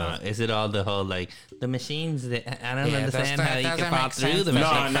 I'm not. Is it all the whole like the machines that I don't Yeah, understand that's- how you that can doesn't fall make through sense. the No,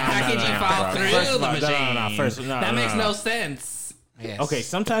 machine? no, How no, can no, you no, fall bro. through First of the all, machine? no, That makes no. no sense. Yes. Okay,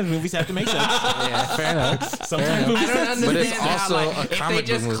 sometimes movies have to make sense. Yeah, fair enough. Sometimes I movies don't have to But understand it's also how, a like, if they comic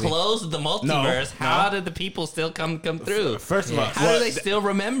just book movie. closed the multiverse, how no. did the people still come through? First of all, How well, do they still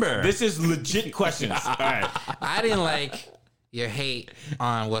remember? this is legit questions. All right. I didn't like your hate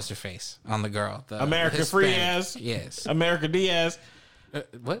on what's her face on the girl, the America Hispanic. Frias. Yes. America Diaz.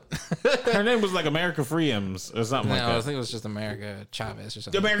 What? Her name was like America Friums or something No, like I that. think it was just America Chavez or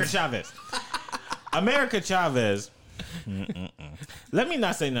something. America Chavez. America Chavez. Let me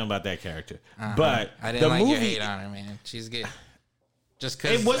not say nothing about that character. But I didn't the like movie, your hate on her, man. She's good. Just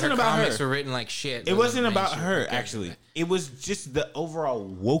because It wasn't her about comics her. were written like shit. it wasn't doesn't mean about she was her, a character. actually. It was just the overall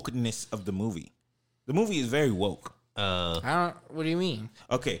wokeness of the movie. The movie is very woke. I don't. What do you mean?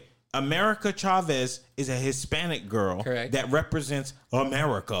 Okay. America Chavez is a Hispanic girl Correct. that represents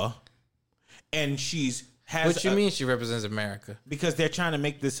America. And she's has What you a- mean she represents America? because they're trying to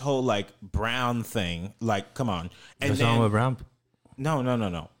make this whole like brown thing. Like, come on. And What's wrong then with Brown?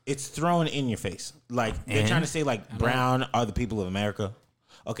 no. It's thrown in your face. Like they're And? trying to say like brown are the people of America.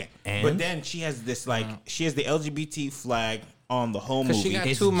 Okay. And? But then she has this like she has the LGBT flag on the whole movie. Because she got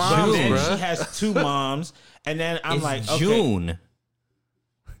It's two But moms, then bruh. she has two moms. And then I'm It's like, okay. June.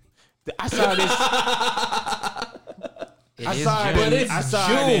 I saw this. It I is saw it. June. But it's I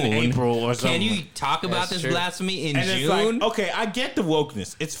saw it in June. April or something. Can you talk about That's this true. blasphemy in And it's June? like, okay, I get the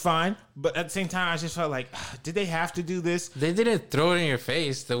wokeness. It's fine. But at the same time, I just felt like, did they have to do this? They didn't throw it in your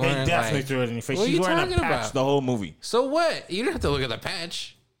face. They They weren't definitely like, threw it in your face. What are She's you wearing a talking patch about? the whole movie. So what? You don't have to look at the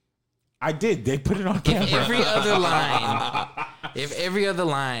patch. I did. They put it on camera. If every other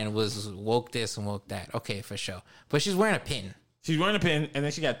line was woke this and woke that, okay, for sure. But she's wearing a pin. She's wearing a pin, and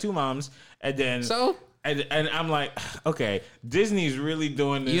then she got two moms, and then So And I'm like, okay, Disney's really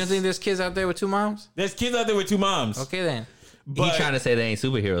doing this. You don't think there's kids out there with two moms? There's kids out there with two moms. Okay, then. But He trying to say they ain't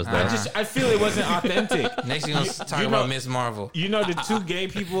superheroes though. I feel it wasn't authentic. Next, you're going to talk about Miss Marvel. You know the two gay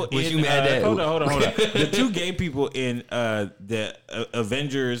people Was in you mad that- hold on. The two gay people in the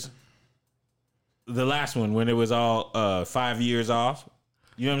Avengers, the last one when it was all 5 years off.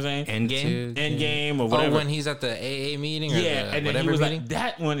 You know what I'm saying? Endgame. Endgame or whatever. Oh, when he's at the AA meeting or Yeah, the and then whatever he was meeting? like,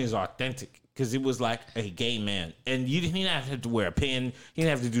 that one is authentic because it was like a gay man, and he didn't have to wear a pin. He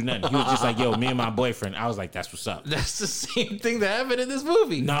didn't have to do nothing. He was just like, "Yo, me and my boyfriend." I was like, "That's what's up." That's the same thing that happened in this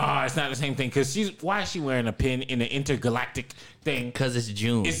movie. No, it's not the same thing because why is she wearing a pin in an intergalactic thing? Because it's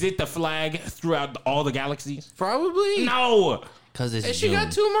June. Is it the flag throughout all the galaxies? Probably. No. Because it's And she June.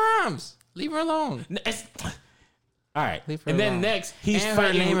 got two moms. Leave her alone. It's, all right, Leave her and then alone. next he's And her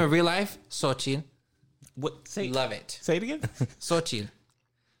fighting. name in real life, Xochitl. What? Say Love it. Say it again. Xochitl.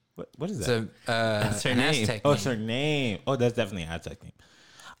 What is It's that? That's her an name. Aztec Oh, name. it's her name. Oh, that's definitely an Aztec name.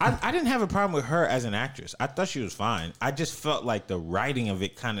 I didn't have a problem with her as an actress. I thought she was fine. I just felt like the writing of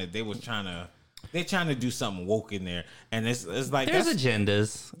it kind of they're trying to do something woke in there, and it's like There's that's,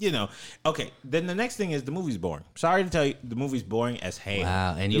 agendas. you know. Okay, then the next thing is the movie's boring. Sorry to tell you, the movie's boring as hell.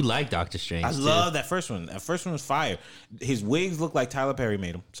 Wow, and you like Doctor Strange? I too. love that first one. That first one was fire. His wigs look like Tyler Perry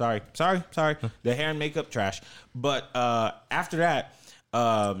made them. Sorry. The hair and makeup trash. But after that,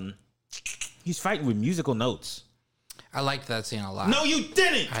 he's fighting with musical notes. I liked that scene a lot. No, you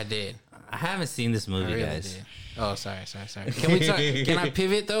didn't. I did. I haven't seen this I movie, really guys. did. Oh, sorry. Can we talk? Can I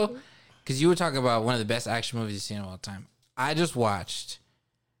pivot though? Because you were talking about one of the best action movies you've seen of all time. I just watched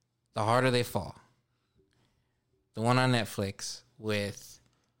The Harder They Fall, the one on Netflix with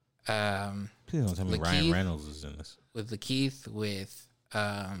Please don't tell me Lakeith. Ryan Reynolds is in this. Lakeith, with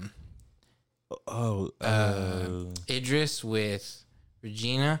Oh, Idris, with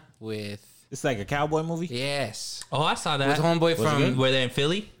Regina, with it's like a cowboy movie. yes, Oh, I saw with that. homeboy it from good? Were they in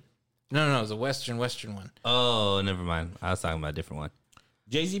Philly? no, it was a western one. Oh, never mind. I was talking about a different one.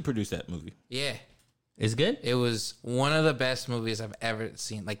 Jay-Z produced that movie. Yeah, It's good. it was one of the best movies I've ever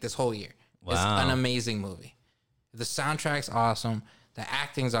seen. Like this whole year, it's Wow. an amazing movie. The soundtrack's awesome. The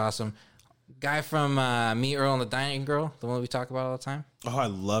acting's awesome. Guy from Me, Earl, and the Dying Girl, the one we talk about all the time. Oh, I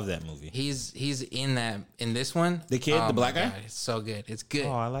love that movie. He's in this one. The kid, Oh the black my guy? God, it's so good. It's good,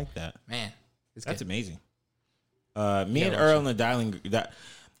 Oh, I like that. man. It's That's good. amazing. Me and watch Earl and the Dialing. That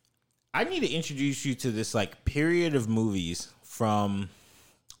I need to introduce you to this like period of movies from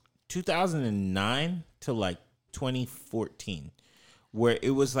 2009 to like 2014, where it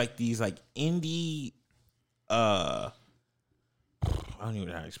was like these like indie. I don't even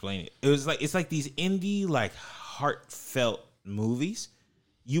know how to explain it. It was like it's like these indie like heartfelt movies.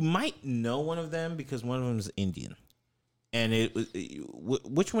 You might know one of them because one of them is Indian, and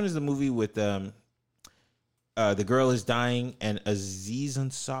which one is the movie with the girl is dying and Aziz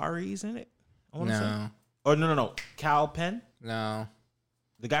Ansari is in it? I wanna say. No, Oh no, Cal Penn, no.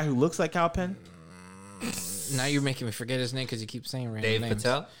 the guy who looks like Cal Penn. Now you're making me forget his name because you keep saying random Dave names.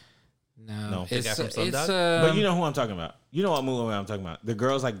 Patel. No, The it's guy from it's Slumdog? But you know who I'm talking about. You know what movie I'm talking about. The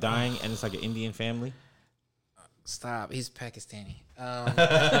girl's like dying and it's like an Indian family. stop. He's Pakistani.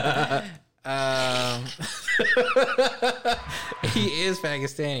 He is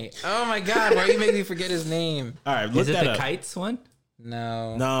Pakistani. Oh my God! Why are you making me forget his name? All right, look Is it that the up. Kites one?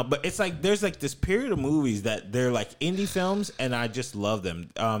 No, No, but it's like there's like this period of movies that they're like indie films, and I just love them.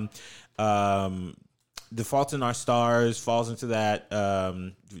 The Fault in Our Stars falls into that.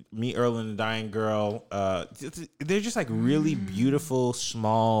 Me, Earl, and the Dying Girl. They're just like really beautiful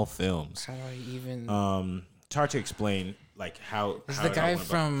small films. How do I even? It's hard to explain like how. It's how the it all guy went about.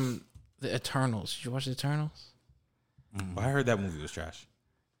 from the Eternals. Did you watch the Eternals? I heard that movie was trash.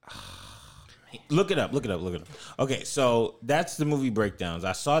 Look it up. Okay, so that's the movie breakdowns.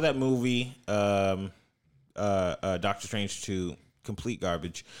 I saw that movie, Doctor Strange 2, complete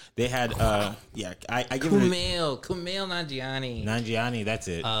garbage. They had, I give it Kumail Nanjiani. Nanjiani. That's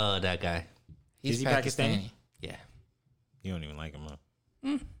it. Oh, that guy. He's is he Pakistani? Yeah. You don't even like him,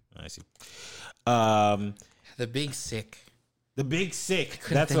 huh? I see. The Big Sick. The Big Sick.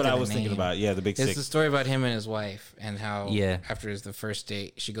 Couldn't That's think what of I the was thinking name. about. Yeah, the Big It's Sick. the story about him and his wife and how Yeah. after the first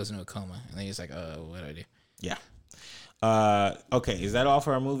date she goes into a coma and then he's like, "Oh, what do I do?" Yeah. Okay, is that all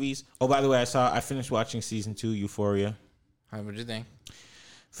for our movies? Oh, by the way, I finished watching season 2, Euphoria. How would you think?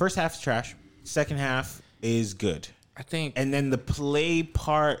 First half is trash. Second half is good. I think And then the play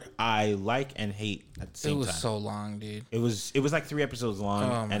part I like and hate at the it same was time. so long, dude. It was like 3 episodes long,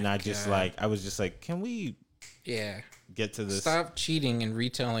 Oh my and I was just God. like, can we Yeah. get to this. Stop cheating and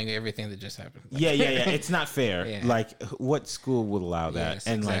retelling everything that just happened. Yeah. It's not fair. Yeah. Like, what school would allow that? Yes,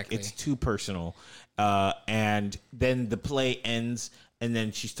 and exactly. like, it's too personal. And then the play ends, and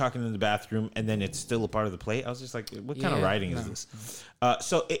then she's talking in the bathroom, and then it's still a part of the play. I was just like, what kind of Yeah, writing is this?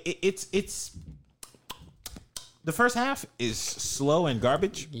 So it's the first half is slow and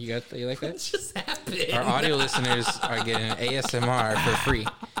garbage. You like that? just happened? Our audio listeners are getting ASMR for free.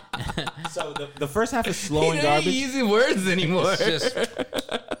 So the first half is slow He and ain't garbage. using words anymore. It's just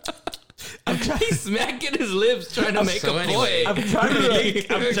He's smacking his lips trying to make So a anyway. point. I'm trying to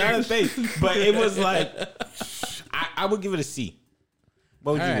think. I'm trying to think, but it was like I would give it a C.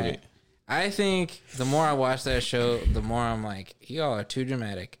 What would you give Alright. it? I think the more I watch that show, the more I'm like, y'all are too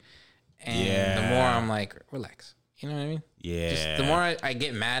dramatic. And the more I'm like, relax. You know what I mean? Yeah. Just the more I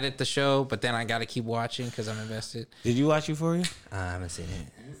get mad at the show, but then I got to keep watching because I'm invested. Did you watch Euphoria? I haven't seen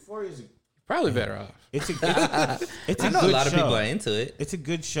it. Euphoria is Probably better off. it's a I know a good lot of show. people are into it. It's a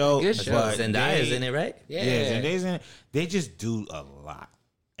good show. Good show. but Zendaya's they- in it, right? Yeah. Yeah, Zendaya's in it. They just do a lot,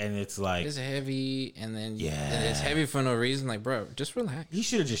 and it's like It's heavy, and then Yeah. and it's heavy for no reason. Like, bro, just relax. he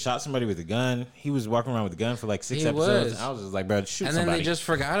should have just shot somebody with a gun. He was walking around with a gun for like 6 He episodes. was. I was just like, bro, shoot And then somebody. they just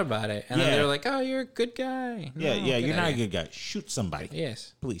forgot about it, and Yeah. then they're like, "Oh, you're a good guy." yeah, No, you're get not outta a here. good guy. Shoot somebody,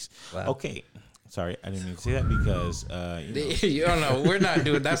 Yes. please. Wow. Okay, sorry, I didn't mean to say that because You don't know. We're not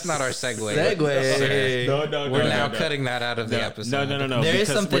doing. That's not our segue. Segue. no, We're now cutting that out of the episode. No. There is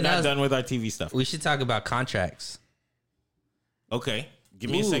because something we're not else- done with our TV stuff. We should talk about contracts. Okay, give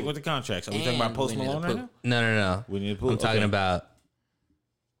me a Ooh. second with the contracts. Are we talking about And Post we need to Malone right poop. now? No. We need to poop. I'm talking Okay. about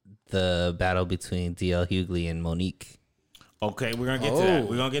the battle between DL Hughley and Monique. Okay, we're gonna get to that. Oh.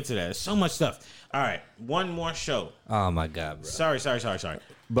 We're gonna get to that. There's so much stuff. All right, one more show. Oh my god, bro. Sorry.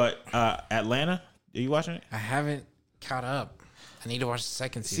 But Atlanta, are you watching it? I haven't caught up. I need to watch the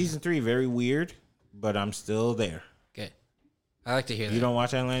second season. Season 3, very weird, but I'm still there. Okay. I like to hear that. You don't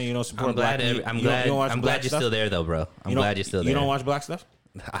watch Atlanta? You don't support I'm glad. black? I'm you don't- glad. you don't watch I'm black glad you're stuff? still there, though, bro. I'm You don't- glad you're still there. You don't watch black stuff?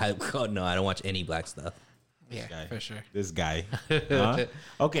 No, I don't watch any black stuff. Yeah, Guy. for sure. This guy. Huh?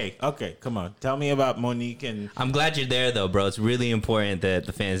 Okay. Come on. Tell me about Monique and I'm glad you're there, though, bro. It's really important that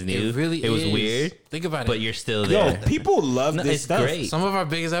the fans knew. It really was is. weird, Think about but it. you're still yo. there. People love No, this it's stuff. great. Some of our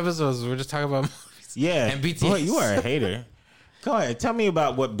biggest episodes, we're just talking about movies. Yeah. And BTS. Boy, you are a hater. Go ahead. Tell me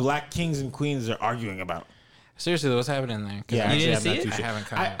about what black kings and queens are arguing about. Seriously, what's happening there? 'Cause Yeah, I- You didn't I'm see not it? too I sure. haven't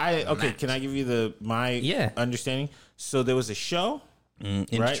caught Okay, up. can I give you my Yeah. understanding? So there was a show In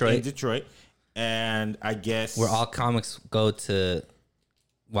right Detroit, in Detroit, and I guess where all comics go to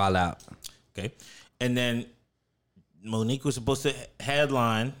Wild Out. okay, and then Monique was supposed to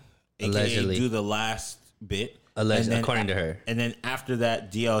headline, aka Allegedly. do the last bit, Allegedly, And then- according to her. and then after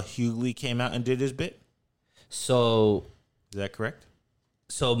that, DL Hughley came out and did his bit. So Is that correct?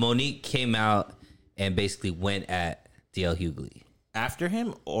 Monique came out and basically went at DL Hughley After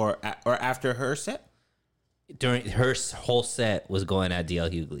him or after her set? during her whole set was going at DL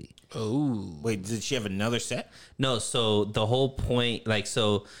Hughley. Oh. Wait, did she have another set? No, so the whole point,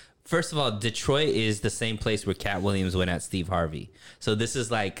 first of all, Detroit is the same place where Cat Williams went at Steve Harvey. So this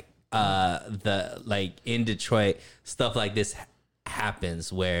is in Detroit, stuff like this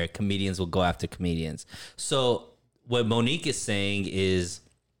happens where comedians will go after comedians. So what Monique is saying is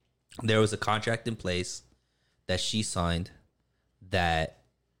there was a contract in place that she signed that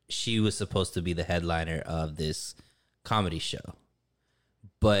she was supposed to be the headliner of this comedy show.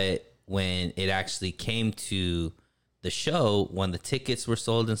 But when it actually came to the show, when the tickets were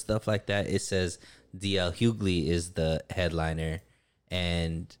sold and stuff like that, it says DL Hughley is the headliner,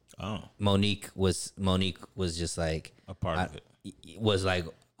 and Oh, Monique was just like a part of it. was like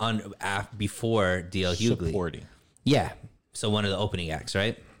before DL Hughley. Supporting. Yeah. So one of the opening acts,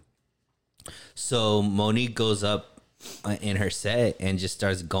 right? So Monique goes up in her set and just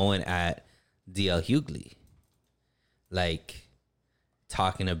starts going at DL Hughley. Like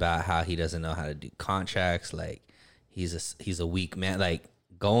talking about how he doesn't know how to do contracts, like he's a weak man, like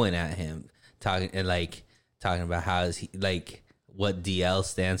going at him, talking about how is he like what DL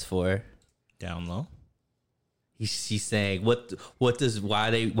stands for. Down low. She's saying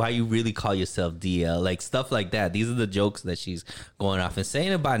why you really call yourself DL, like stuff like that. These are the jokes that she's going off and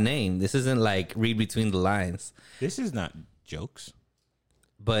saying it by name. This isn't like read between the lines, This is not jokes.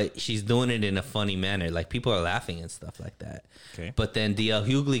 but she's doing it in a funny manner. Like people are laughing and stuff like that. Okay. But then DL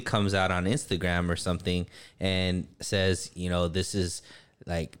Hughley comes out on Instagram or something and says, this is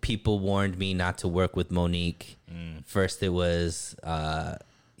like people warned me not to work with Monique. First it was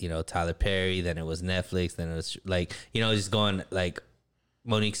Tyler Perry, then it was Netflix, then it was just going like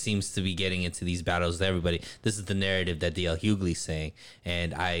Monique seems to be getting into these battles with everybody. This is the narrative that DL Hughley's saying,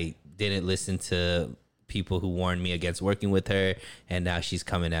 and I didn't listen to people who warned me against working with her, and now she's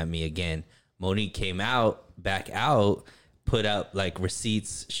coming at me again. Monique came back out, put up like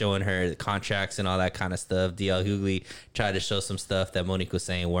receipts showing her contracts and all that kind of stuff. DL Hughley tried to show some stuff that Monique was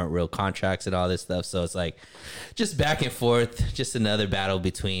saying weren't real contracts and all this stuff. So it's like just back and forth, just another battle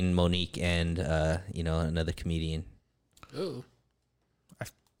between Monique and another comedian. Ooh. I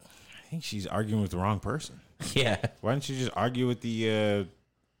think she's arguing with the wrong person. Yeah. Why don't you just argue with the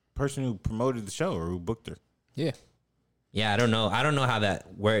person who promoted the show or who booked her? Yeah. Yeah, I don't know how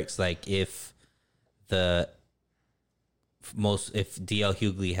that works. Like if DL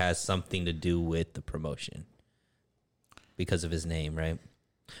Hughley has something to do with the promotion because of his name, right?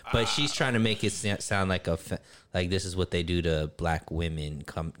 But she's trying to make it sound like like this is what they do to black women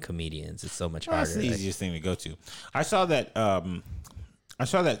comedians. It's so much harder. That's the easiest thing to go to. I saw that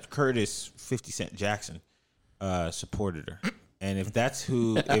Curtis 50 Cent Jackson supported her. And if that's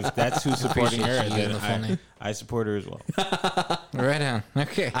who's supporting her, then I support her as well. Right on.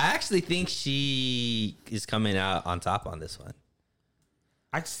 Okay. I actually think she is coming out on top on this one.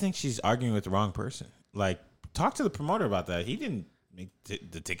 I just think she's arguing with the wrong person. Like, talk to the promoter about that. He didn't make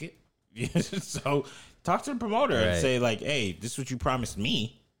the ticket. So talk to the promoter and say, like, hey, this is what you promised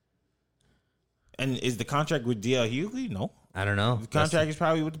me. And is the contract with DL Hughley? No. I don't know. The contract is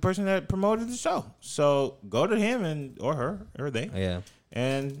probably with the person that promoted the show. So go to him or her or they. Yeah.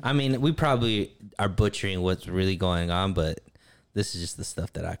 And I mean, we probably are butchering what's really going on, but this is just the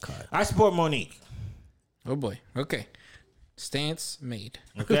stuff that I caught. I support Monique. Oh boy. Okay. Stance made.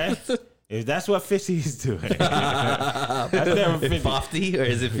 Okay. If that's what 50 is doing. That's never 50. 50 or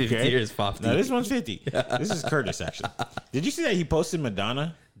is it 50 Okay. or is 50? No, this one's 50. This is Curtis, actually. Did you see that he posted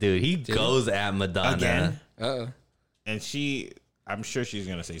Madonna? Dude, he goes at Madonna. Again? Uh-oh. And I'm sure she's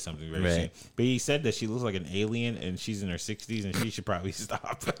going to say something very Right. soon. But he said that she looks like an alien and she's in her 60s and she should probably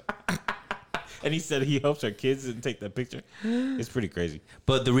stop. And he said he hopes her kids didn't take that picture. It's pretty crazy.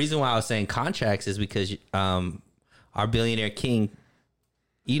 But the reason why I was saying contracts is because our billionaire king,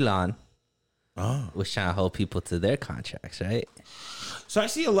 Elon, was trying to hold people to their contracts, right? So I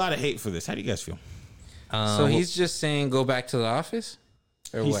see a lot of hate for this. How do you guys feel? So he's just saying go back to the office?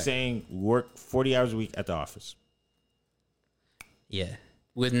 Or He's what? saying work 40 hours a week at the office. Yeah.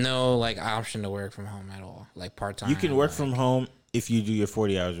 With no like option to work from home at all, like part time. You can work from home if you do your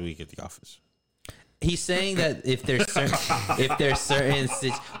 40 hours a week at the office. He's saying that if there's certain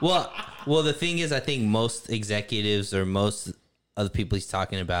well, the thing is, I think most executives or most of the people he's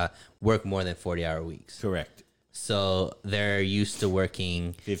talking about work more than 40-hour weeks. Correct. So they're used to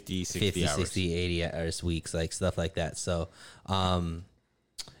working 50, 60 50, hours. 60, 80 hours weeks, like stuff like that. So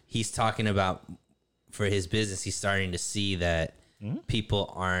he's talking about for his business, he's starting to see that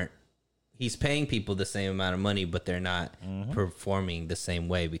people he's paying people the same amount of money, but they're not performing the same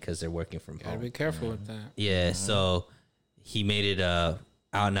way because they're working from Gotta home. be careful with that. Yeah, so he made it a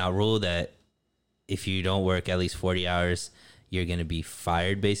out and out rule that if you don't work at least 40 hours, you're going to be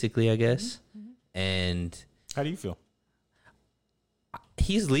fired, basically, I guess. And How do you feel?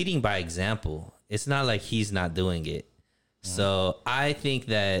 he's leading by example. It's not like he's not doing it. So I think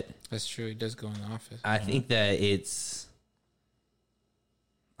that That's true. He does go in the office. I think that it's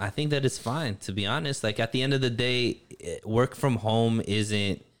fine, to be honest. Like at the end of the day, work from home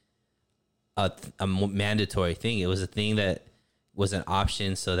isn't a mandatory thing. It was a thing that was an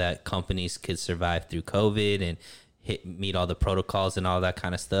option so that companies could survive through COVID and meet all the protocols and all that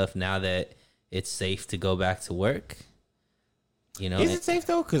kind of stuff. Now that it's safe to go back to work, you know, Is it safe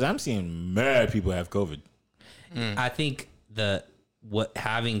though? Because I'm seeing mad people have COVID. I think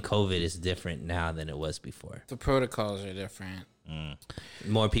having COVID is different now than it was before. The protocols are different.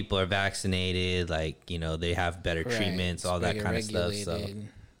 More people are vaccinated, like, you know, they have better Right. treatments, all that It's kind of stuff. So regulated.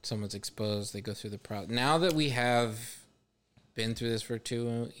 Someone's exposed, they go through the process. Now that we have been through this for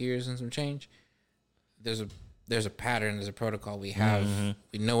 2 years and some change, there's a pattern, there's a protocol we have.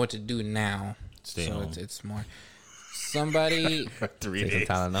 We know what to do now. Stay so home. it's more somebody 3 take some days.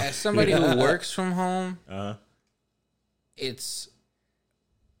 time enough. as somebody who works from home, it's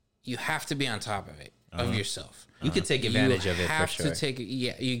you have to be on top of it, of yourself. You could take advantage of it for sure.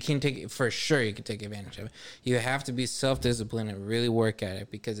 You can take it for sure. You can take advantage of it. You have to be self-disciplined and really work at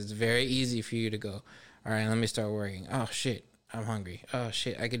it because it's very easy for you to go, all right, let me start working. Oh shit, I'm hungry. Oh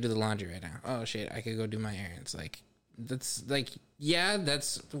shit, I could do the laundry right now. Oh shit, I could go do my errands. That's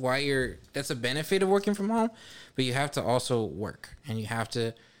a benefit of working from home, but you have to also work and you have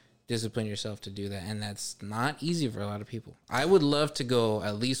to discipline yourself to do that, and that's not easy for a lot of people. I would love to go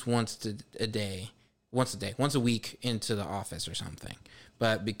at least once a week into the office or something,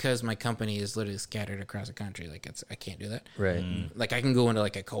 But because my company is literally scattered across the country, like I can't do that. Right. Like I can go into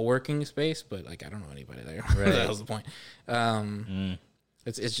like a co-working space, but like I don't know anybody there. Right. That was the point.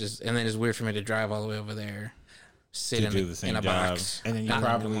 It's just, and then it's weird for me to drive all the way over there, sit To do the same in a job, box, and then you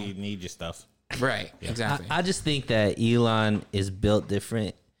probably need your stuff. right? Exactly. I just think that Elon is built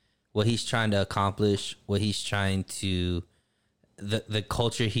different. What he's trying to accomplish, what he's trying to, the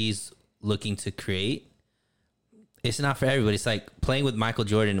culture he's looking to create, it's not for everybody. It's like playing with Michael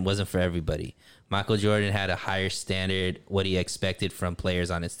Jordan wasn't for everybody. Michael Jordan had a higher standard, what he expected from players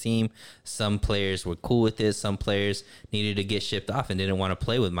on his team. Some players were cool with it. Some players needed to get shipped off and didn't want to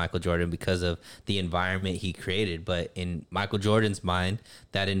play with Michael Jordan because of the environment he created. But in Michael Jordan's mind,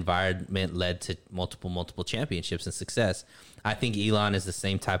 that environment led to multiple championships and success. I think Elon is the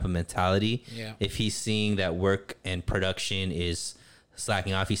same type of mentality. Yeah. If he's seeing that work and production is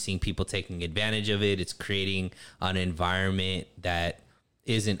slacking off, he's seeing people taking advantage of it. It's creating an environment that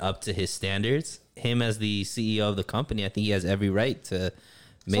isn't up to his standards. Him as the CEO of the company, I think he has every right to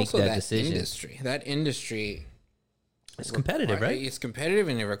make that decision. That industry, It's competitive, right? It's competitive,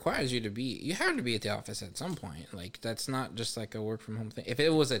 and it requires you have to be at the office at some point. Like that's not just like a work from home thing. If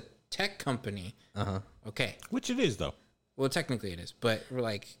it was a tech company, okay, Which it is, though. well, technically it is, but we're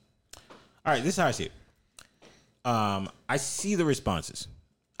like, All right, this is how I see it. I see the responses.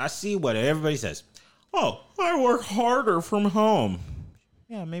 I see what everybody says. Oh, I work harder from home.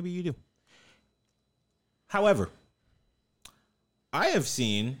 Yeah, maybe you do. However, I have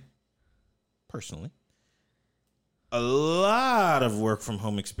seen, personally, a lot of work from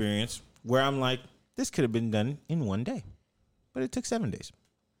home experience where I'm like, this could have been done in one day, but it took 7 days.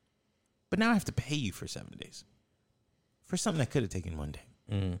 But now I have to pay you for 7 days for something that could have taken one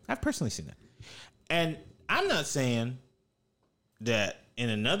day. I've personally seen that. And I'm not saying that in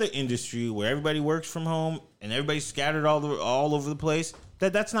another industry where everybody works from home and everybody's scattered all over the place,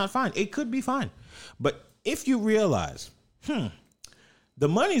 that's not fine. It could be fine. But if you realize, the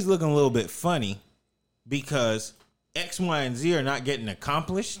money's looking a little bit funny because X, Y, and Z are not getting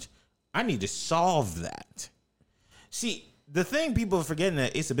accomplished, I need to solve that. See, the thing people are forgetting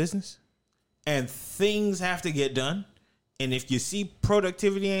that it's a business and things have to get done. And if you see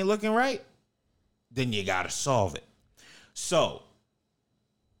productivity ain't looking right, then you got to solve it. So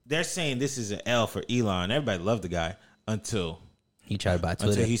they're saying this is an L for Elon. Everybody loved the guy until He tried to buy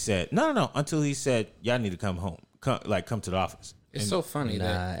Twitter. until he said, no. Until he said, y'all need to come home. Come to the office. it's so funny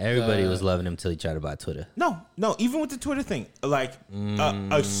that everybody was loving him until he tried to buy Twitter. No. Even with the Twitter thing, like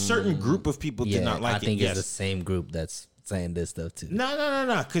a certain group of people did not like I think it. it's the same group that's saying this stuff too.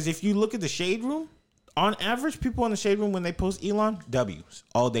 No. Because if you look at the Shade Room, on average, people in the Shade Room, when they post Elon, W's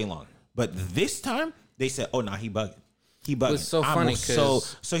all day long. But this time, they said, oh, no, he bugging. He bugging. It's so funny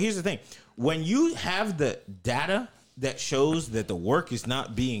because... So here's the thing. When you have the data that shows that the work is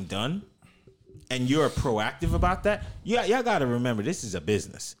not being done and you're proactive about that, y'all got to remember, this is a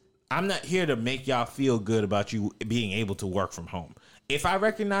business. I'm not here to make y'all feel good about you being able to work from home. If I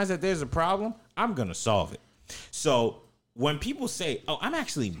recognize that there's a problem, I'm going to solve it. So when people say, oh, I'm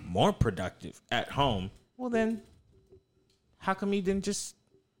actually more productive at home, well, then how come you didn't just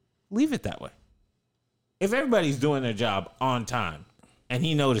leave it that way? If everybody's doing their job on time and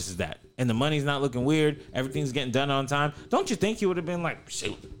he notices that and the money's not looking weird, everything's getting done on time, don't you think he would have been like,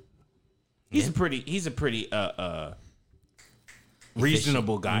 shoot, he's a pretty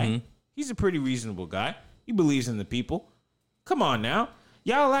reasonable guy. Mm-hmm. He's a pretty reasonable guy. He believes in the people. Come on now.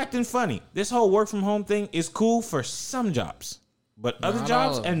 Y'all acting funny. This whole work from home thing is cool for some jobs. But other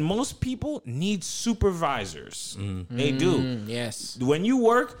jobs and most people need supervisors. They do. Yes. When you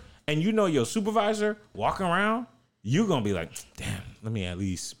work and you know your supervisor walking around, you're going to be like, damn, let me at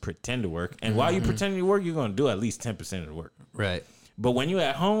least pretend to work. And while you pretend to work, you're going to do at least 10% of the work. Right. But when you're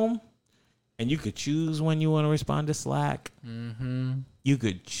at home and you could choose when you want to respond to Slack, you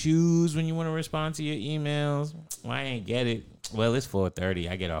could choose when you want to respond to your emails. Well, I ain't get it. Well, it's 4:30.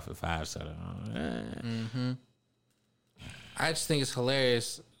 I get off at 5. So, I just think it's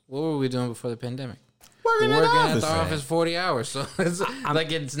hilarious. What were we doing before the pandemic? working At the office 40 hours. So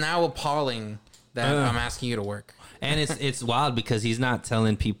it's now appalling that I'm asking you to work. And it's wild because he's not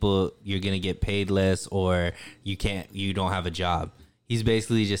telling people you're gonna get paid less or you don't have a job. He's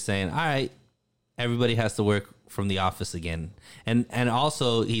basically just saying, all right, everybody has to work from the office again. And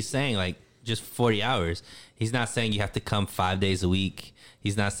also he's saying like just 40 hours. He's not saying you have to come 5 days a week.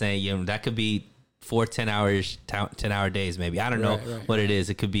 He's not saying, that could be 4 10 hour days maybe. I don't know what it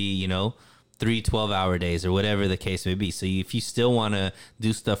is. It could be, 3 12-hour days or whatever the case may be. So if you still want to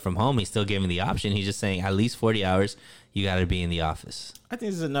do stuff from home, he's still giving the option. He's just saying at least 40 hours, you got to be in the office. I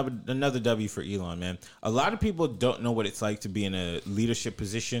think this is another W for Elon, man. A lot of people don't know what it's like to be in a leadership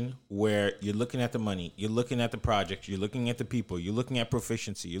position where you're looking at the money, you're looking at the project, you're looking at the people, you're looking at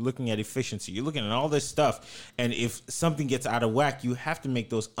proficiency, you're looking at efficiency, you're looking at all this stuff. And if something gets out of whack, you have to make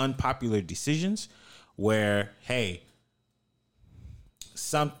those unpopular decisions where, hey,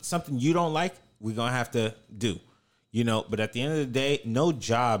 something you don't like, we're going to have to do. You know, but at the end of the day, no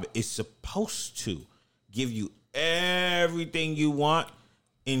job is supposed to give you everything you want,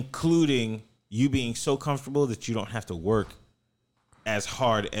 including you being so comfortable that you don't have to work as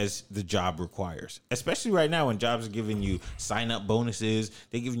hard as the job requires. Especially right now when jobs are giving you sign-up bonuses,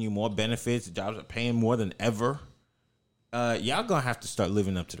 they're giving you more benefits, jobs are paying more than ever. Y'all gonna have to start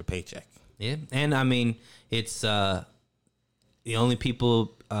living up to the paycheck. Yeah, and I mean, it's the only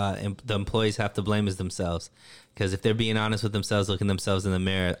people the employees have to blame is themselves. Because if they're being honest with themselves, looking themselves in the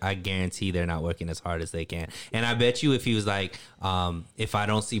mirror, I guarantee they're not working as hard as they can. And I bet you if he was like, if I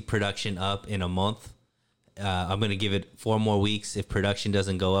don't see production up in a month, I'm going to give it 4 more weeks. If production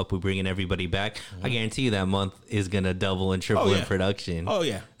doesn't go up, we're bringing everybody back. I guarantee you that month is going to double and triple in production. Oh,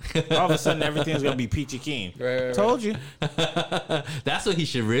 yeah. All of a sudden, everything's going to be peachy keen. Right. Told you. That's what he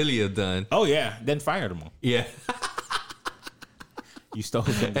should really have done. Oh, yeah. Then fired them all. Yeah. You stole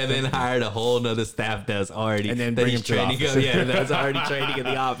them. And then hired a whole nother staff that's already and then bring them training. Yeah, that's already training in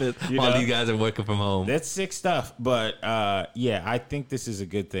the office while these guys are working from home. That's sick stuff. But yeah, I think this is a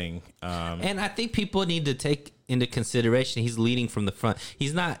good thing. And I think people need to take into consideration he's leading from the front.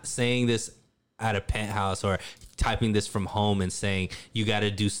 He's not saying this at a penthouse or typing this from home and saying you got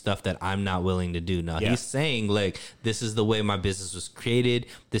to do stuff that I'm not willing to do. No, he's saying like this is the way my business was created.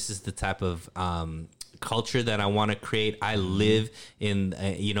 This is the type of culture that I want to create. I live in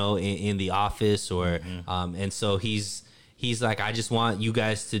in the office or and so he's like, I just want you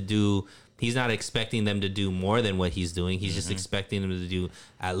guys to do. He's not expecting them to do more than what he's doing. He's just expecting them to do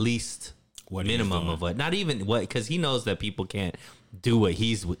at least what minimum of what, not even what, because he knows that people can't do what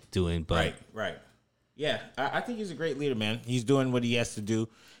he's doing. But right. Yeah, I think he's a great leader, man. He's doing what he has to do,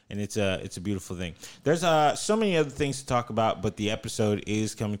 and it's a beautiful thing. There's so many other things to talk about, but the episode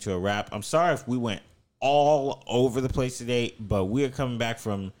is coming to a wrap. I'm sorry if we went all over the place today, but we are coming back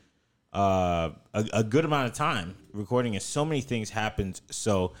from a good amount of time recording, and so many things happened.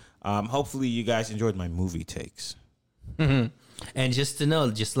 So hopefully you guys enjoyed my movie takes. And just to know,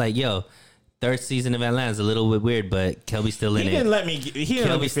 just like, yo, 3rd season of Atlanta is a little bit weird, but Kelby's still in it. He didn't let me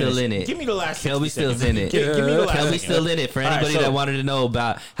still in it. Give me the last. Kelby's still in it. Give me the last. Kelby's still in it. For anybody that wanted to know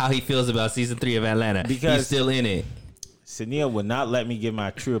about how he feels about season 3 of Atlanta, because he's still in it. Sunil would not let me give my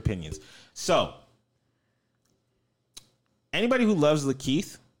true opinions. So anybody who loves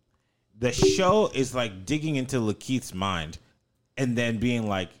Lakeith, the show is like digging into Lakeith's mind and then being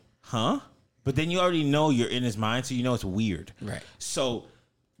like, huh? But then you already know you're in his mind, so you know it's weird. Right. So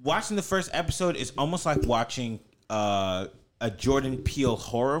watching the first episode is almost like watching a Jordan Peele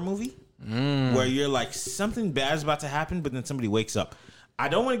horror movie where you're like, something bad is about to happen, but then somebody wakes up. I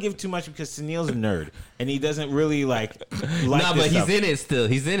don't want to give too much because Sunil's a nerd and he doesn't really like nah, but he's in it still.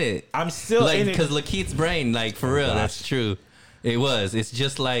 He's in it. I'm still like, in it. Because Lakeith's brain, like, for real, that's true. It was. It's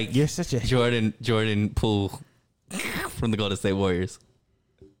just like you're such a Jordan Poole from the Golden State Warriors.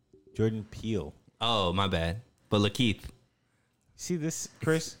 Jordan Peele. Oh, my bad. But Lakeith. See this,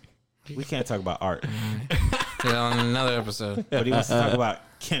 Chris? We can't talk about art. Yeah, on another episode. But he wants to talk about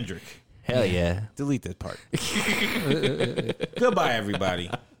Kendrick. Hell yeah. Delete that part. Goodbye, everybody.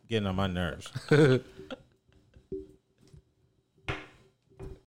 Getting on my nerves.